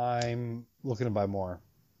I'm looking to buy more.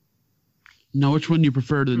 Now, which one do you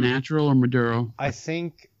prefer, the natural or Maduro? I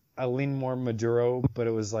think I lean more Maduro, but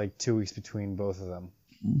it was like 2 weeks between both of them.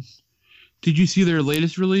 Did you see their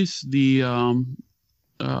latest release? The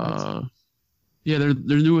their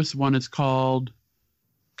newest one. It's called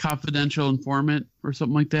Confidential Informant or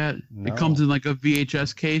something like that. No. It comes in like a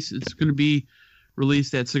VHS case. It's going to be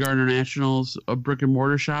released at Cigar International's brick and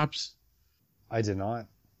mortar shops. I did not.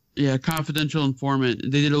 Yeah, Confidential Informant.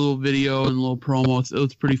 They did a little video and a little promo. It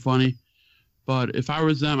was pretty funny. But if I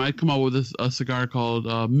was them, I'd come up with a cigar called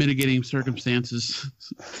Mitigating Circumstances.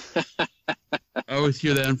 I always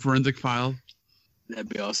hear that in Forensic File. That'd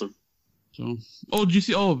be awesome. So, did you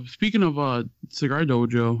see? Oh, speaking of Cigar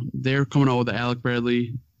Dojo, they're coming out with the Alec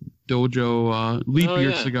Bradley Dojo Leap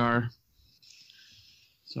Year cigar.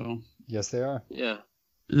 So yes, they are. Yeah.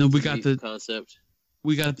 And then we got the concept.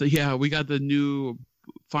 We got the new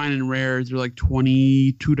Fine and Rares. They're like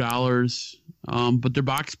 $22. But they're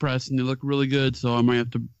box pressed and they look really good. So I might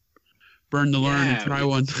have to burn the learn and try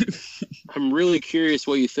one. I'm really curious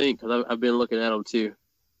what you think because I've been looking at them too.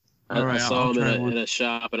 I saw them in a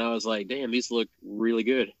shop and I was like, damn, these look really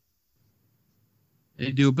good.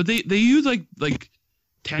 They do, but they use like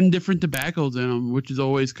 10 different tobaccos in them, which is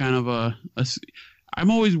always kind of I'm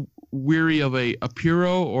always weary of a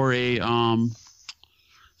Puro or a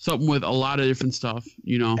something with a lot of different stuff,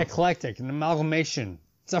 you know. Eclectic, an amalgamation.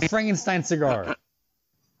 It's a Frankenstein cigar.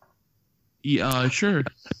 Yeah, sure.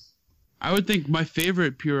 I would think my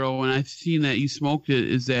favorite Puro, when I've seen that you smoked it,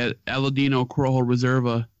 is that Aladino Corojo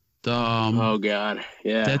Reserva. Oh God,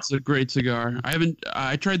 yeah, that's a great cigar.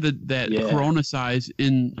 I tried that Corona size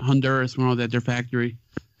in Honduras when I was at their factory.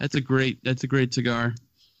 That's a great cigar.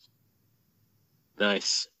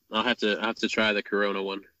 Nice. I'll have to try the Corona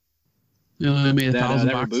one. They made 1,000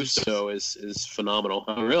 that boxes. Robusto is phenomenal.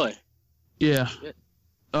 Oh, really? Yeah.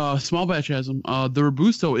 Small batch has them. The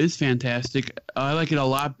Robusto is fantastic. I like it a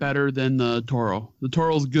lot better than the Toro. The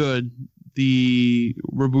Toro's good. The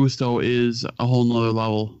Robusto is a whole nother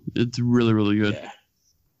level. It's really, really good. Yeah.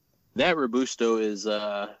 That Robusto is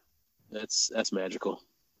that's magical.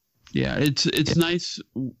 Yeah, it's nice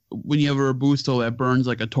when you have a Robusto that burns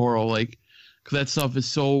like a Toro, like, because that stuff is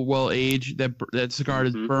so well aged that cigar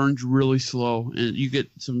just burns really slow, and you get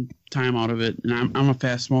some time out of it. And I'm a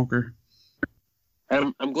fast smoker.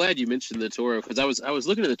 I'm glad you mentioned the Toro because I was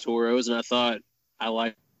looking at the Toros and I thought I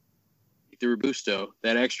liked the Robusto.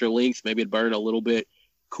 That extra length, maybe it'd burn a little bit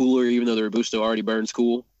cooler, even though the Robusto already burns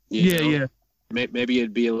cool. Yeah. Maybe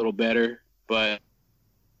it'd be a little better, but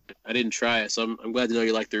I didn't try it, so I'm glad to know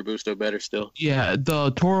you like the Robusto better still. Yeah,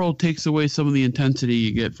 the Toro takes away some of the intensity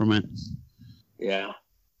you get from it. Yeah.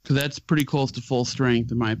 Because that's pretty close to full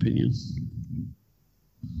strength, in my opinion.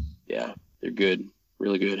 Yeah, they're good.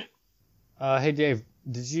 Really good. Hey, Dave,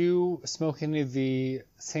 did you smoke any of the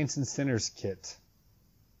Saints and Sinners kit?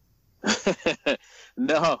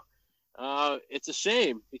 No. It's a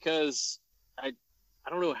shame because I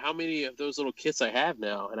don't know how many of those little kits I have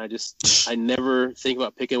now, and I never think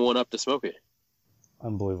about picking one up to smoke it.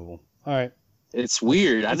 Unbelievable. All right. It's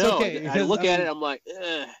weird. I know. Okay, I look at it, I'm like,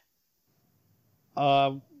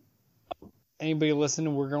 Anybody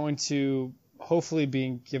listening, we're going to hopefully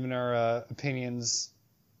be giving our opinions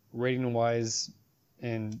rating-wise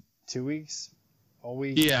in 2 weeks, a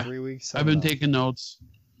week, 3 weeks. I've been taking notes.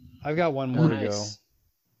 I've got one more to go.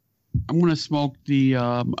 I'm gonna smoke the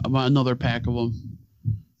another pack of them.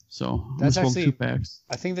 So I'm That's gonna smoke actually- 2 packs.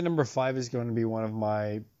 I think the number 5 is going to be one of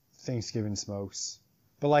my Thanksgiving smokes,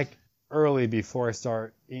 but like early before I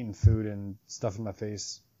start eating food and stuff in my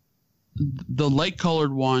face. The light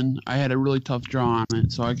colored one, I had a really tough draw on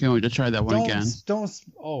it, so I can't wait to try that one again.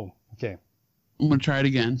 Oh, okay. I'm gonna try it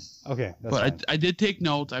again. Okay, that's But fine. I did take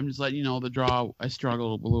notes. I'm just letting you know the draw. I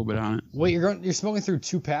struggled a little bit on it. Wait, you're smoking through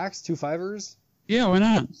 2 packs, 2 fivers? Yeah, why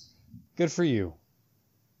not? Good for you.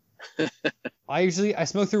 I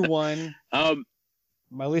smoke through 1.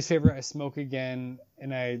 My least favorite, I smoke again,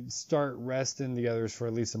 and I start resting the others for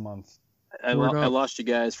at least a month. I lost you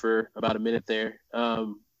guys for about a minute there.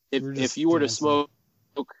 We're just If you were to dancing.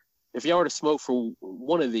 smoke for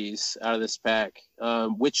one of these out of this pack,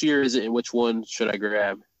 which year is it and which one should I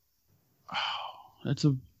grab? That's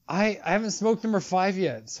a I haven't smoked number 5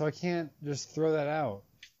 yet, so I can't just throw that out.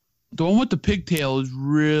 the one with the pigtail is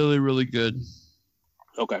really, really good.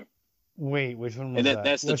 Okay. Wait, which one was And that?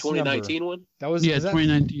 that's the What's number? 2019 one? That was Yeah, was that,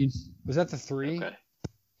 2019. was that the 3? Okay.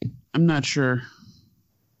 I'm not sure.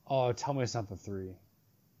 Oh, tell me it's not the 3.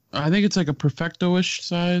 I think it's like a perfecto-ish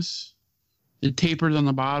size. It tapers on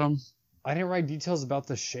the bottom. I didn't write details about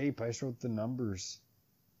the shape. I just wrote the numbers.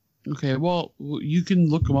 Okay, well, you can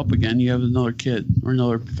look them up again. You have another kit or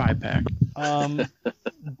another 5-pack.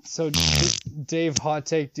 So Dave, hot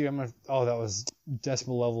take, dude. Oh, that was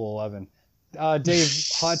decimal level 11. Dave,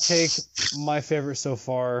 hot take. My favorite so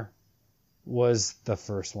far was the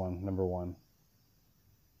first one, number 1,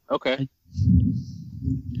 Okay.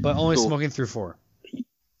 but only Cool. smoking through 4.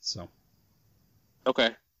 So Okay.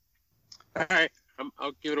 All right.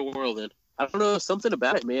 I'll give it a whirl then. I don't know, something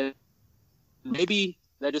about it, man. Maybe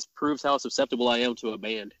that just proves how susceptible I am to a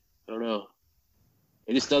band. I don't know.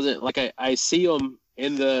 It just doesn't, like, I see them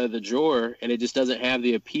in the drawer, and it just doesn't have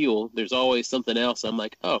the appeal. There's always something else. I'm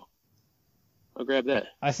like, oh, I'll grab that.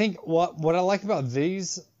 I think what I like about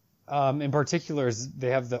these, in particular, is they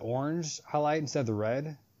have the orange highlight instead of the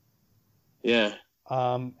red. Yeah.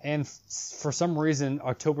 And for some reason,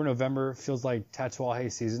 October, November feels like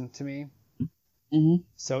Tatuaje season to me. hmm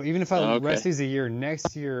So even if I Okay. rest these a year,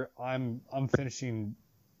 next year I'm finishing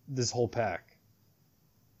this whole pack.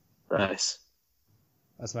 Nice.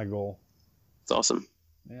 That's my goal. It's awesome.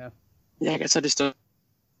 Yeah. Yeah, I guess I just don't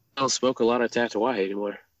smoke a lot of Tatuaje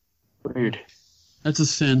anymore. Weird. That's a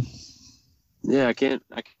sin. Yeah, I can't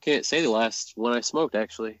say the last one I smoked,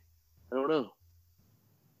 actually. I don't know.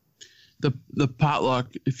 The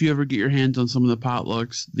potluck, if you ever get your hands on some of the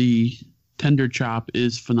potlucks, the tender chop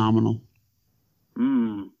is phenomenal.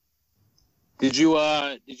 Did you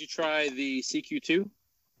try the CQ2?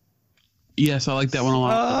 Yes, I like that one a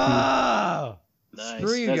lot. Ah! Nice.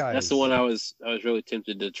 Screw you That's guys. the one I was really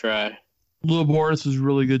tempted to try. Little Boris was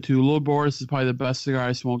really good too. Little Boris is probably the best cigar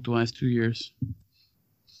I smoked the last 2 years.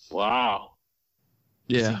 Wow.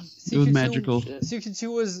 Yeah, C- it was CQ2 magical.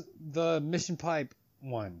 CQ2 was the Mission Pipe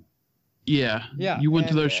one. Yeah, Yeah. You went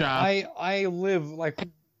to and their shop. I live like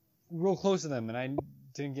real close to them, and I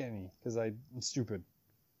didn't get any because I'm stupid.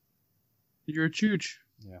 You're a chooch.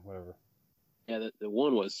 Yeah, whatever. Yeah, the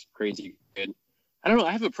one was crazy good. I don't know.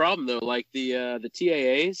 I have a problem though. Like the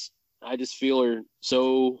TAAs, I just feel are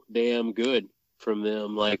so damn good from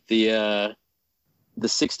them. Like the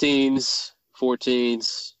 16s,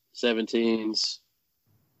 14s, 17s.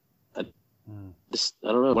 Just,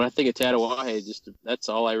 I don't know. When I think of Tatuaje, just that's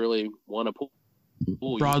all I really want to pull.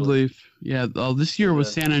 Broadleaf. Yeah. This year was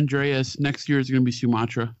Yeah. San Andreas. Next year is going to be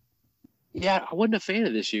Sumatra. Yeah, I wasn't a fan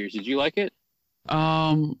of this year's. Did you like it?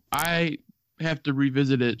 I have to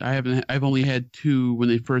revisit it. I've only had 2 when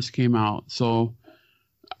they first came out, so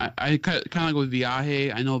I kind of go with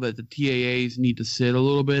Viaje. I know that the TAAs need to sit a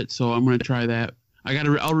little bit, so I'm going to try that.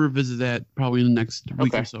 I'll revisit that probably in the next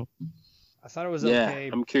week Okay. or so. I thought it was Yeah, okay,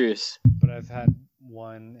 I'm curious. but I've had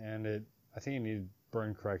one, and I think it needed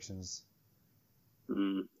burn corrections.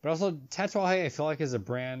 Mm. But also, Tatuaje, I feel like is a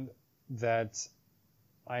brand that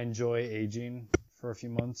I enjoy aging for a few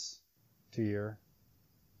months to a year.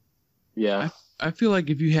 Yeah. I feel like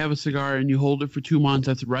if you have a cigar and you hold it for 2 months,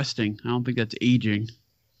 that's resting. I don't think that's aging.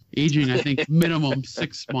 Aging, I think minimum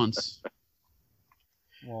 6 months.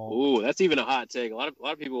 Well, Ooh, that's even a hot take. A lot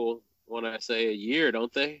of people want to say a year,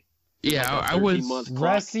 don't they? Yeah, Like a I was. 13-month clock.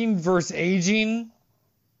 resting versus aging.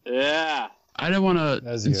 Yeah. I didn't want to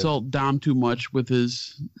That's good. insult Dom too much with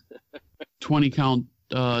his 20 count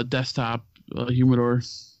desktop humidor,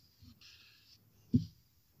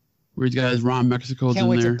 where he's got his Ron Mexico's Can't in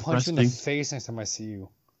wait there to punch you in resting. the face next time I see you.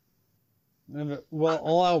 Well,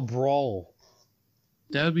 all out brawl.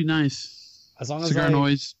 That would be nice. As long as Cigar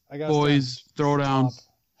noise, I gotta boys, throw down.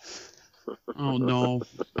 stop. Oh no.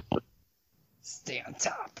 Stay on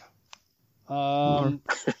top. Um,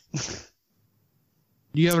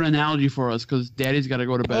 Do you have an analogy for us? Because Daddy's got to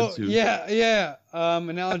go to bed soon. Yeah.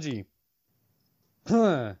 Analogy.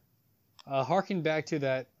 Harking back to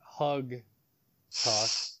that hug talk.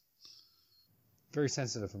 Very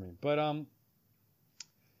sensitive for me. But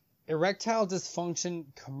erectile dysfunction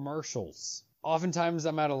commercials. Oftentimes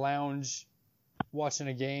I'm at a lounge watching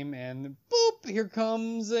a game and boop, here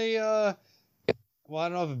comes a well, I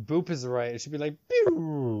don't know if boop is right. It should be like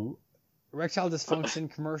pew. Erectile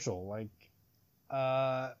dysfunction commercial. Like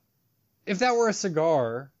if that were a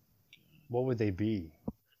cigar, what would they be?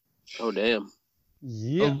 Oh damn.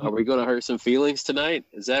 Yeah. Are we gonna hurt some feelings tonight?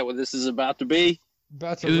 Is that what this is about to be?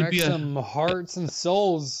 About to wreck some hearts and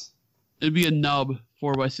souls. It'd be a nub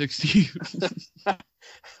 4x60.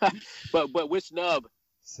 But which nub?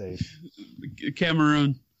 Safe.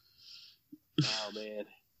 Cameroon. Oh man.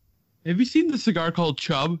 Have you seen the cigar called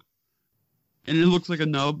Chub? And it looks like a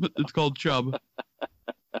nub. It's called Chub.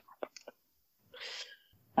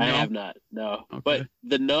 I have not, no. Okay. But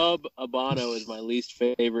the Nub Habano is my least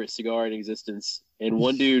favorite cigar in existence. And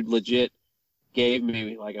one dude legit gave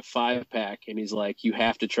me like a 5-pack, and he's like, "You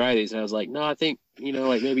have to try these." And I was like, "No, I think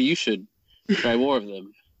like maybe you should try more of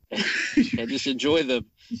them and just enjoy them,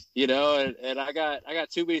 And I got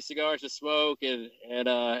too many cigars to smoke, and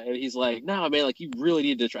he's like, "No, man, like you really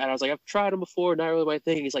need to try." And I was like, "I've tried them before, not really my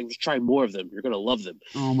thing." And he's like, "Just try more of them. You're gonna love them."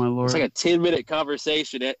 Oh my lord! It's like a 10-minute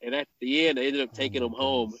conversation, and at the end, I ended up taking them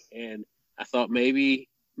home, and I thought maybe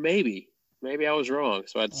I was wrong.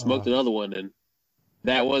 So I smoked another one, and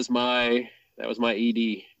that was my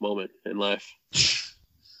ED moment in life.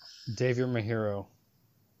 Dave, you're my hero.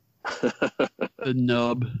 The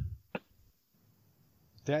nub.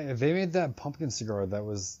 They made that pumpkin cigar that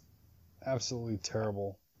was absolutely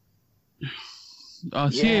terrible.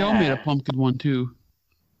 CAO made a pumpkin one too.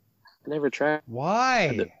 I never tried.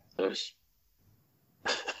 Why?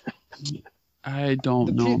 I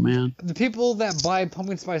don't know, man. The people that buy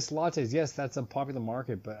pumpkin spice lattes, yes, that's a popular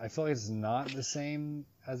market, but I feel like it's not the same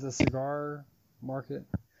as the cigar market.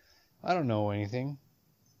 I don't know anything.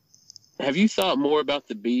 Have you thought more about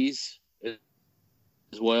the bees as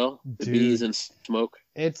well? The bees and smoke?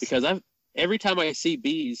 Because every time I see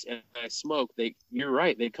bees and I smoke, you're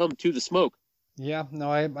right, they come to the smoke. Yeah,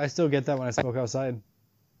 no, I still get that when I smoke outside.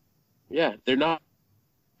 Yeah, they're not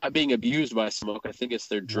being abused by smoke. I think it's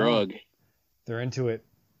their drug. They're into it.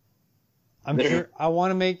 I'm sure I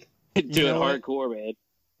want to make do it hardcore, man.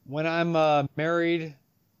 When I'm married,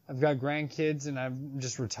 I've got grandkids, and I'm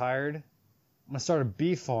just retired. I'm gonna start a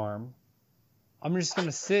bee farm. I'm just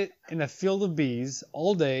gonna sit in a field of bees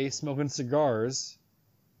all day smoking cigars,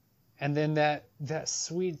 and then that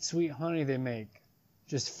sweet honey they make,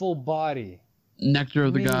 just full body, nectar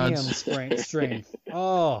of the gods, strength.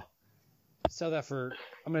 Oh, sell that for.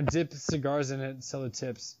 I'm gonna dip cigars in it, sell the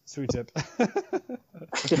tips, sweet tip.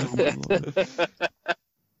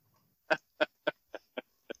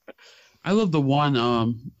 I love the one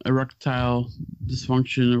erectile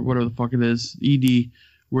dysfunction or whatever the fuck it is, ED,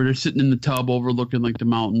 where they're sitting in the tub overlooking like the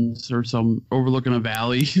mountains or overlooking a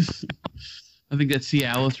valley. I think that's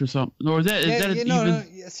Cialis or something. Or is that No,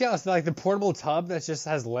 Cialis, like the portable tub that just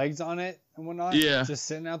has legs on it and whatnot. Yeah, just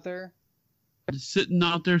sitting out there. Just sitting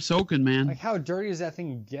out there soaking, man. Like how dirty does that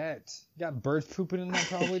thing get? You got birds pooping in there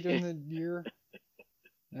probably during the year.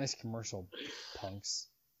 Nice commercial, punks.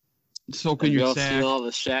 Soaking your sack. Have y'all seen all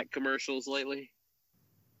the Shaq commercials lately?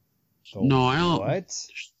 No, I don't. What?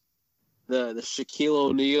 The Shaquille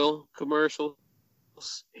O'Neal commercials.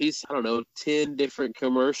 He's 10 different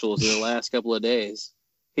commercials in the last couple of days.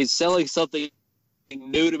 He's selling something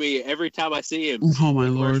new to me every time I see him. Oh my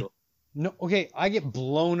lord. No, okay, I get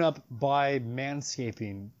blown up by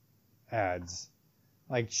manscaping ads.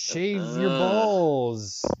 Like, shave your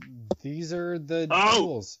balls. These are the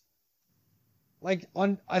tools. Like,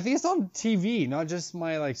 I think it's on TV, not just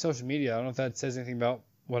my, social media. I don't know if that says anything about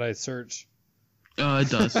what I search. It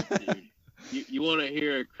does. Dude, you want to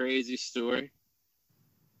hear a crazy story?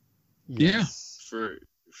 Yes. Yeah.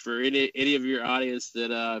 For any of your audience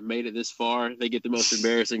that made it this far, they get the most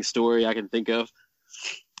embarrassing story I can think of.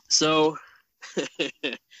 So,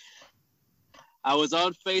 I was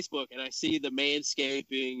on Facebook and I see the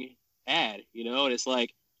manscaping ad, and it's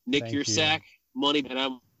like, nick your sack, money, and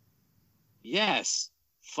I'm, yes,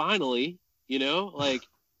 finally,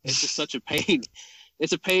 it's just such a pain.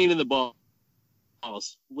 It's a pain in the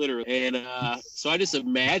balls, literally. And so I just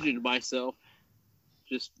imagined myself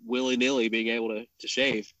just willy-nilly being able to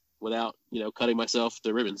shave without, cutting myself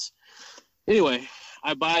to ribbons. Anyway,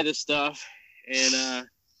 I buy this stuff, and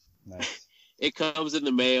nice. it comes in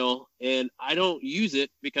the mail, and I don't use it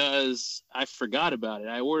because I forgot about it.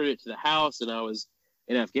 I ordered it to the house, and I was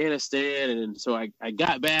in Afghanistan, and so I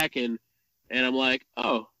got back, and I'm like,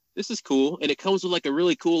 oh, this is cool. And it comes with like a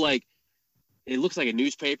really cool, like, it looks like a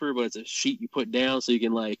newspaper, but it's a sheet you put down so you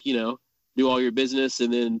can, like, you know, do all your business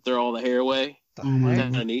and then throw all the hair away. The Oh my heck?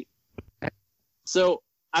 Kind of neat. So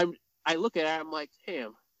I look at it, I'm like,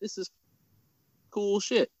 damn, this is cool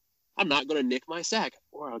shit. I'm not gonna nick my sack,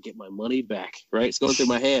 or I'll get my money back. Right? It's going through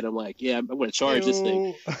my head. I'm like, yeah, I'm gonna charge this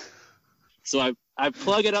thing. Ew. So I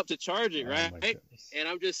plug it up to charge it, Oh right? my goodness. And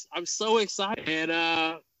I'm so excited. And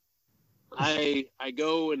I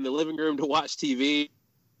go in the living room to watch TV,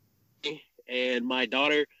 and my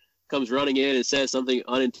daughter comes running in and says something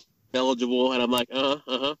unintelligible, and I'm like,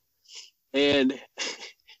 and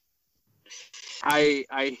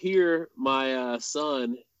I hear my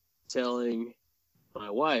son telling my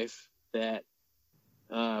wife that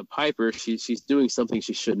Piper, she's doing something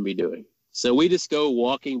she shouldn't be doing. So we just go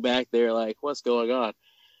walking back there like, what's going on?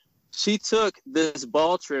 She took this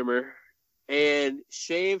ball trimmer and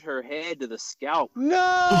shaved her head to the scalp.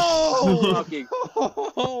 No!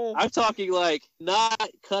 I'm talking like not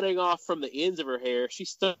cutting off from the ends of her hair. She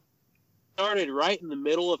started right in the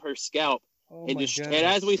middle of her scalp. Oh And my just goodness. and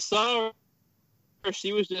as we saw her,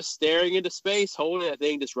 she was just staring into space, holding that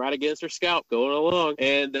thing just right against her scalp, going along.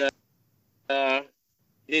 And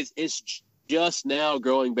it's just now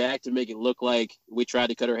growing back to make it look like we tried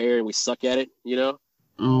to cut her hair and we suck at it, you know?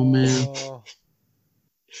 Oh man. Oh.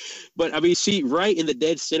 But I mean, she right in the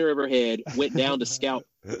dead center of her head went down to scalp,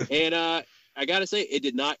 and I gotta say, it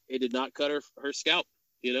did not cut her scalp.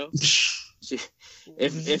 You know, she,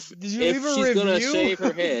 if Did you leave a she's gonna review? shave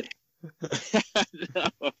her head,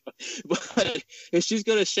 no, but if she's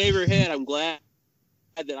gonna shave her head, I'm glad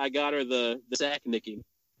that I got her the sack nicking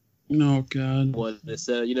Oh god. one. This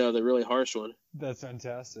you know, the really harsh one. That's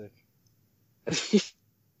fantastic.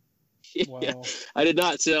 Yeah. Wow. I did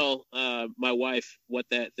not tell my wife what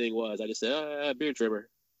that thing was. I just said, beard trimmer.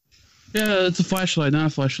 Yeah, it's a flashlight, not a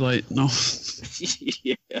flashlight. No.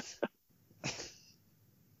 Yeah.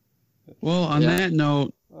 Well, on Yeah. that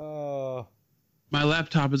note, Oh. my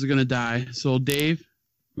laptop is gonna die. So Dave,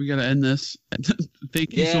 we gotta end this.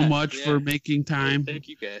 Thank you so Yeah, much yeah. for making time. Thank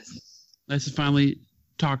you guys. Nice to finally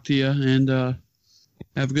talk to you, and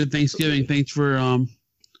have a good Thanksgiving. Thanks for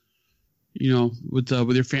with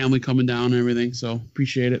your family coming down and everything. So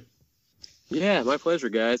appreciate it. Yeah, my pleasure,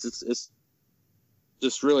 guys. It's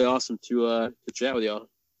just really awesome to chat with y'all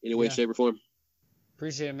any way, Yeah. shape, or form.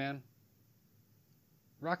 Appreciate it, man.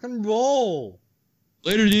 Rock and roll.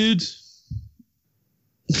 Later, dudes.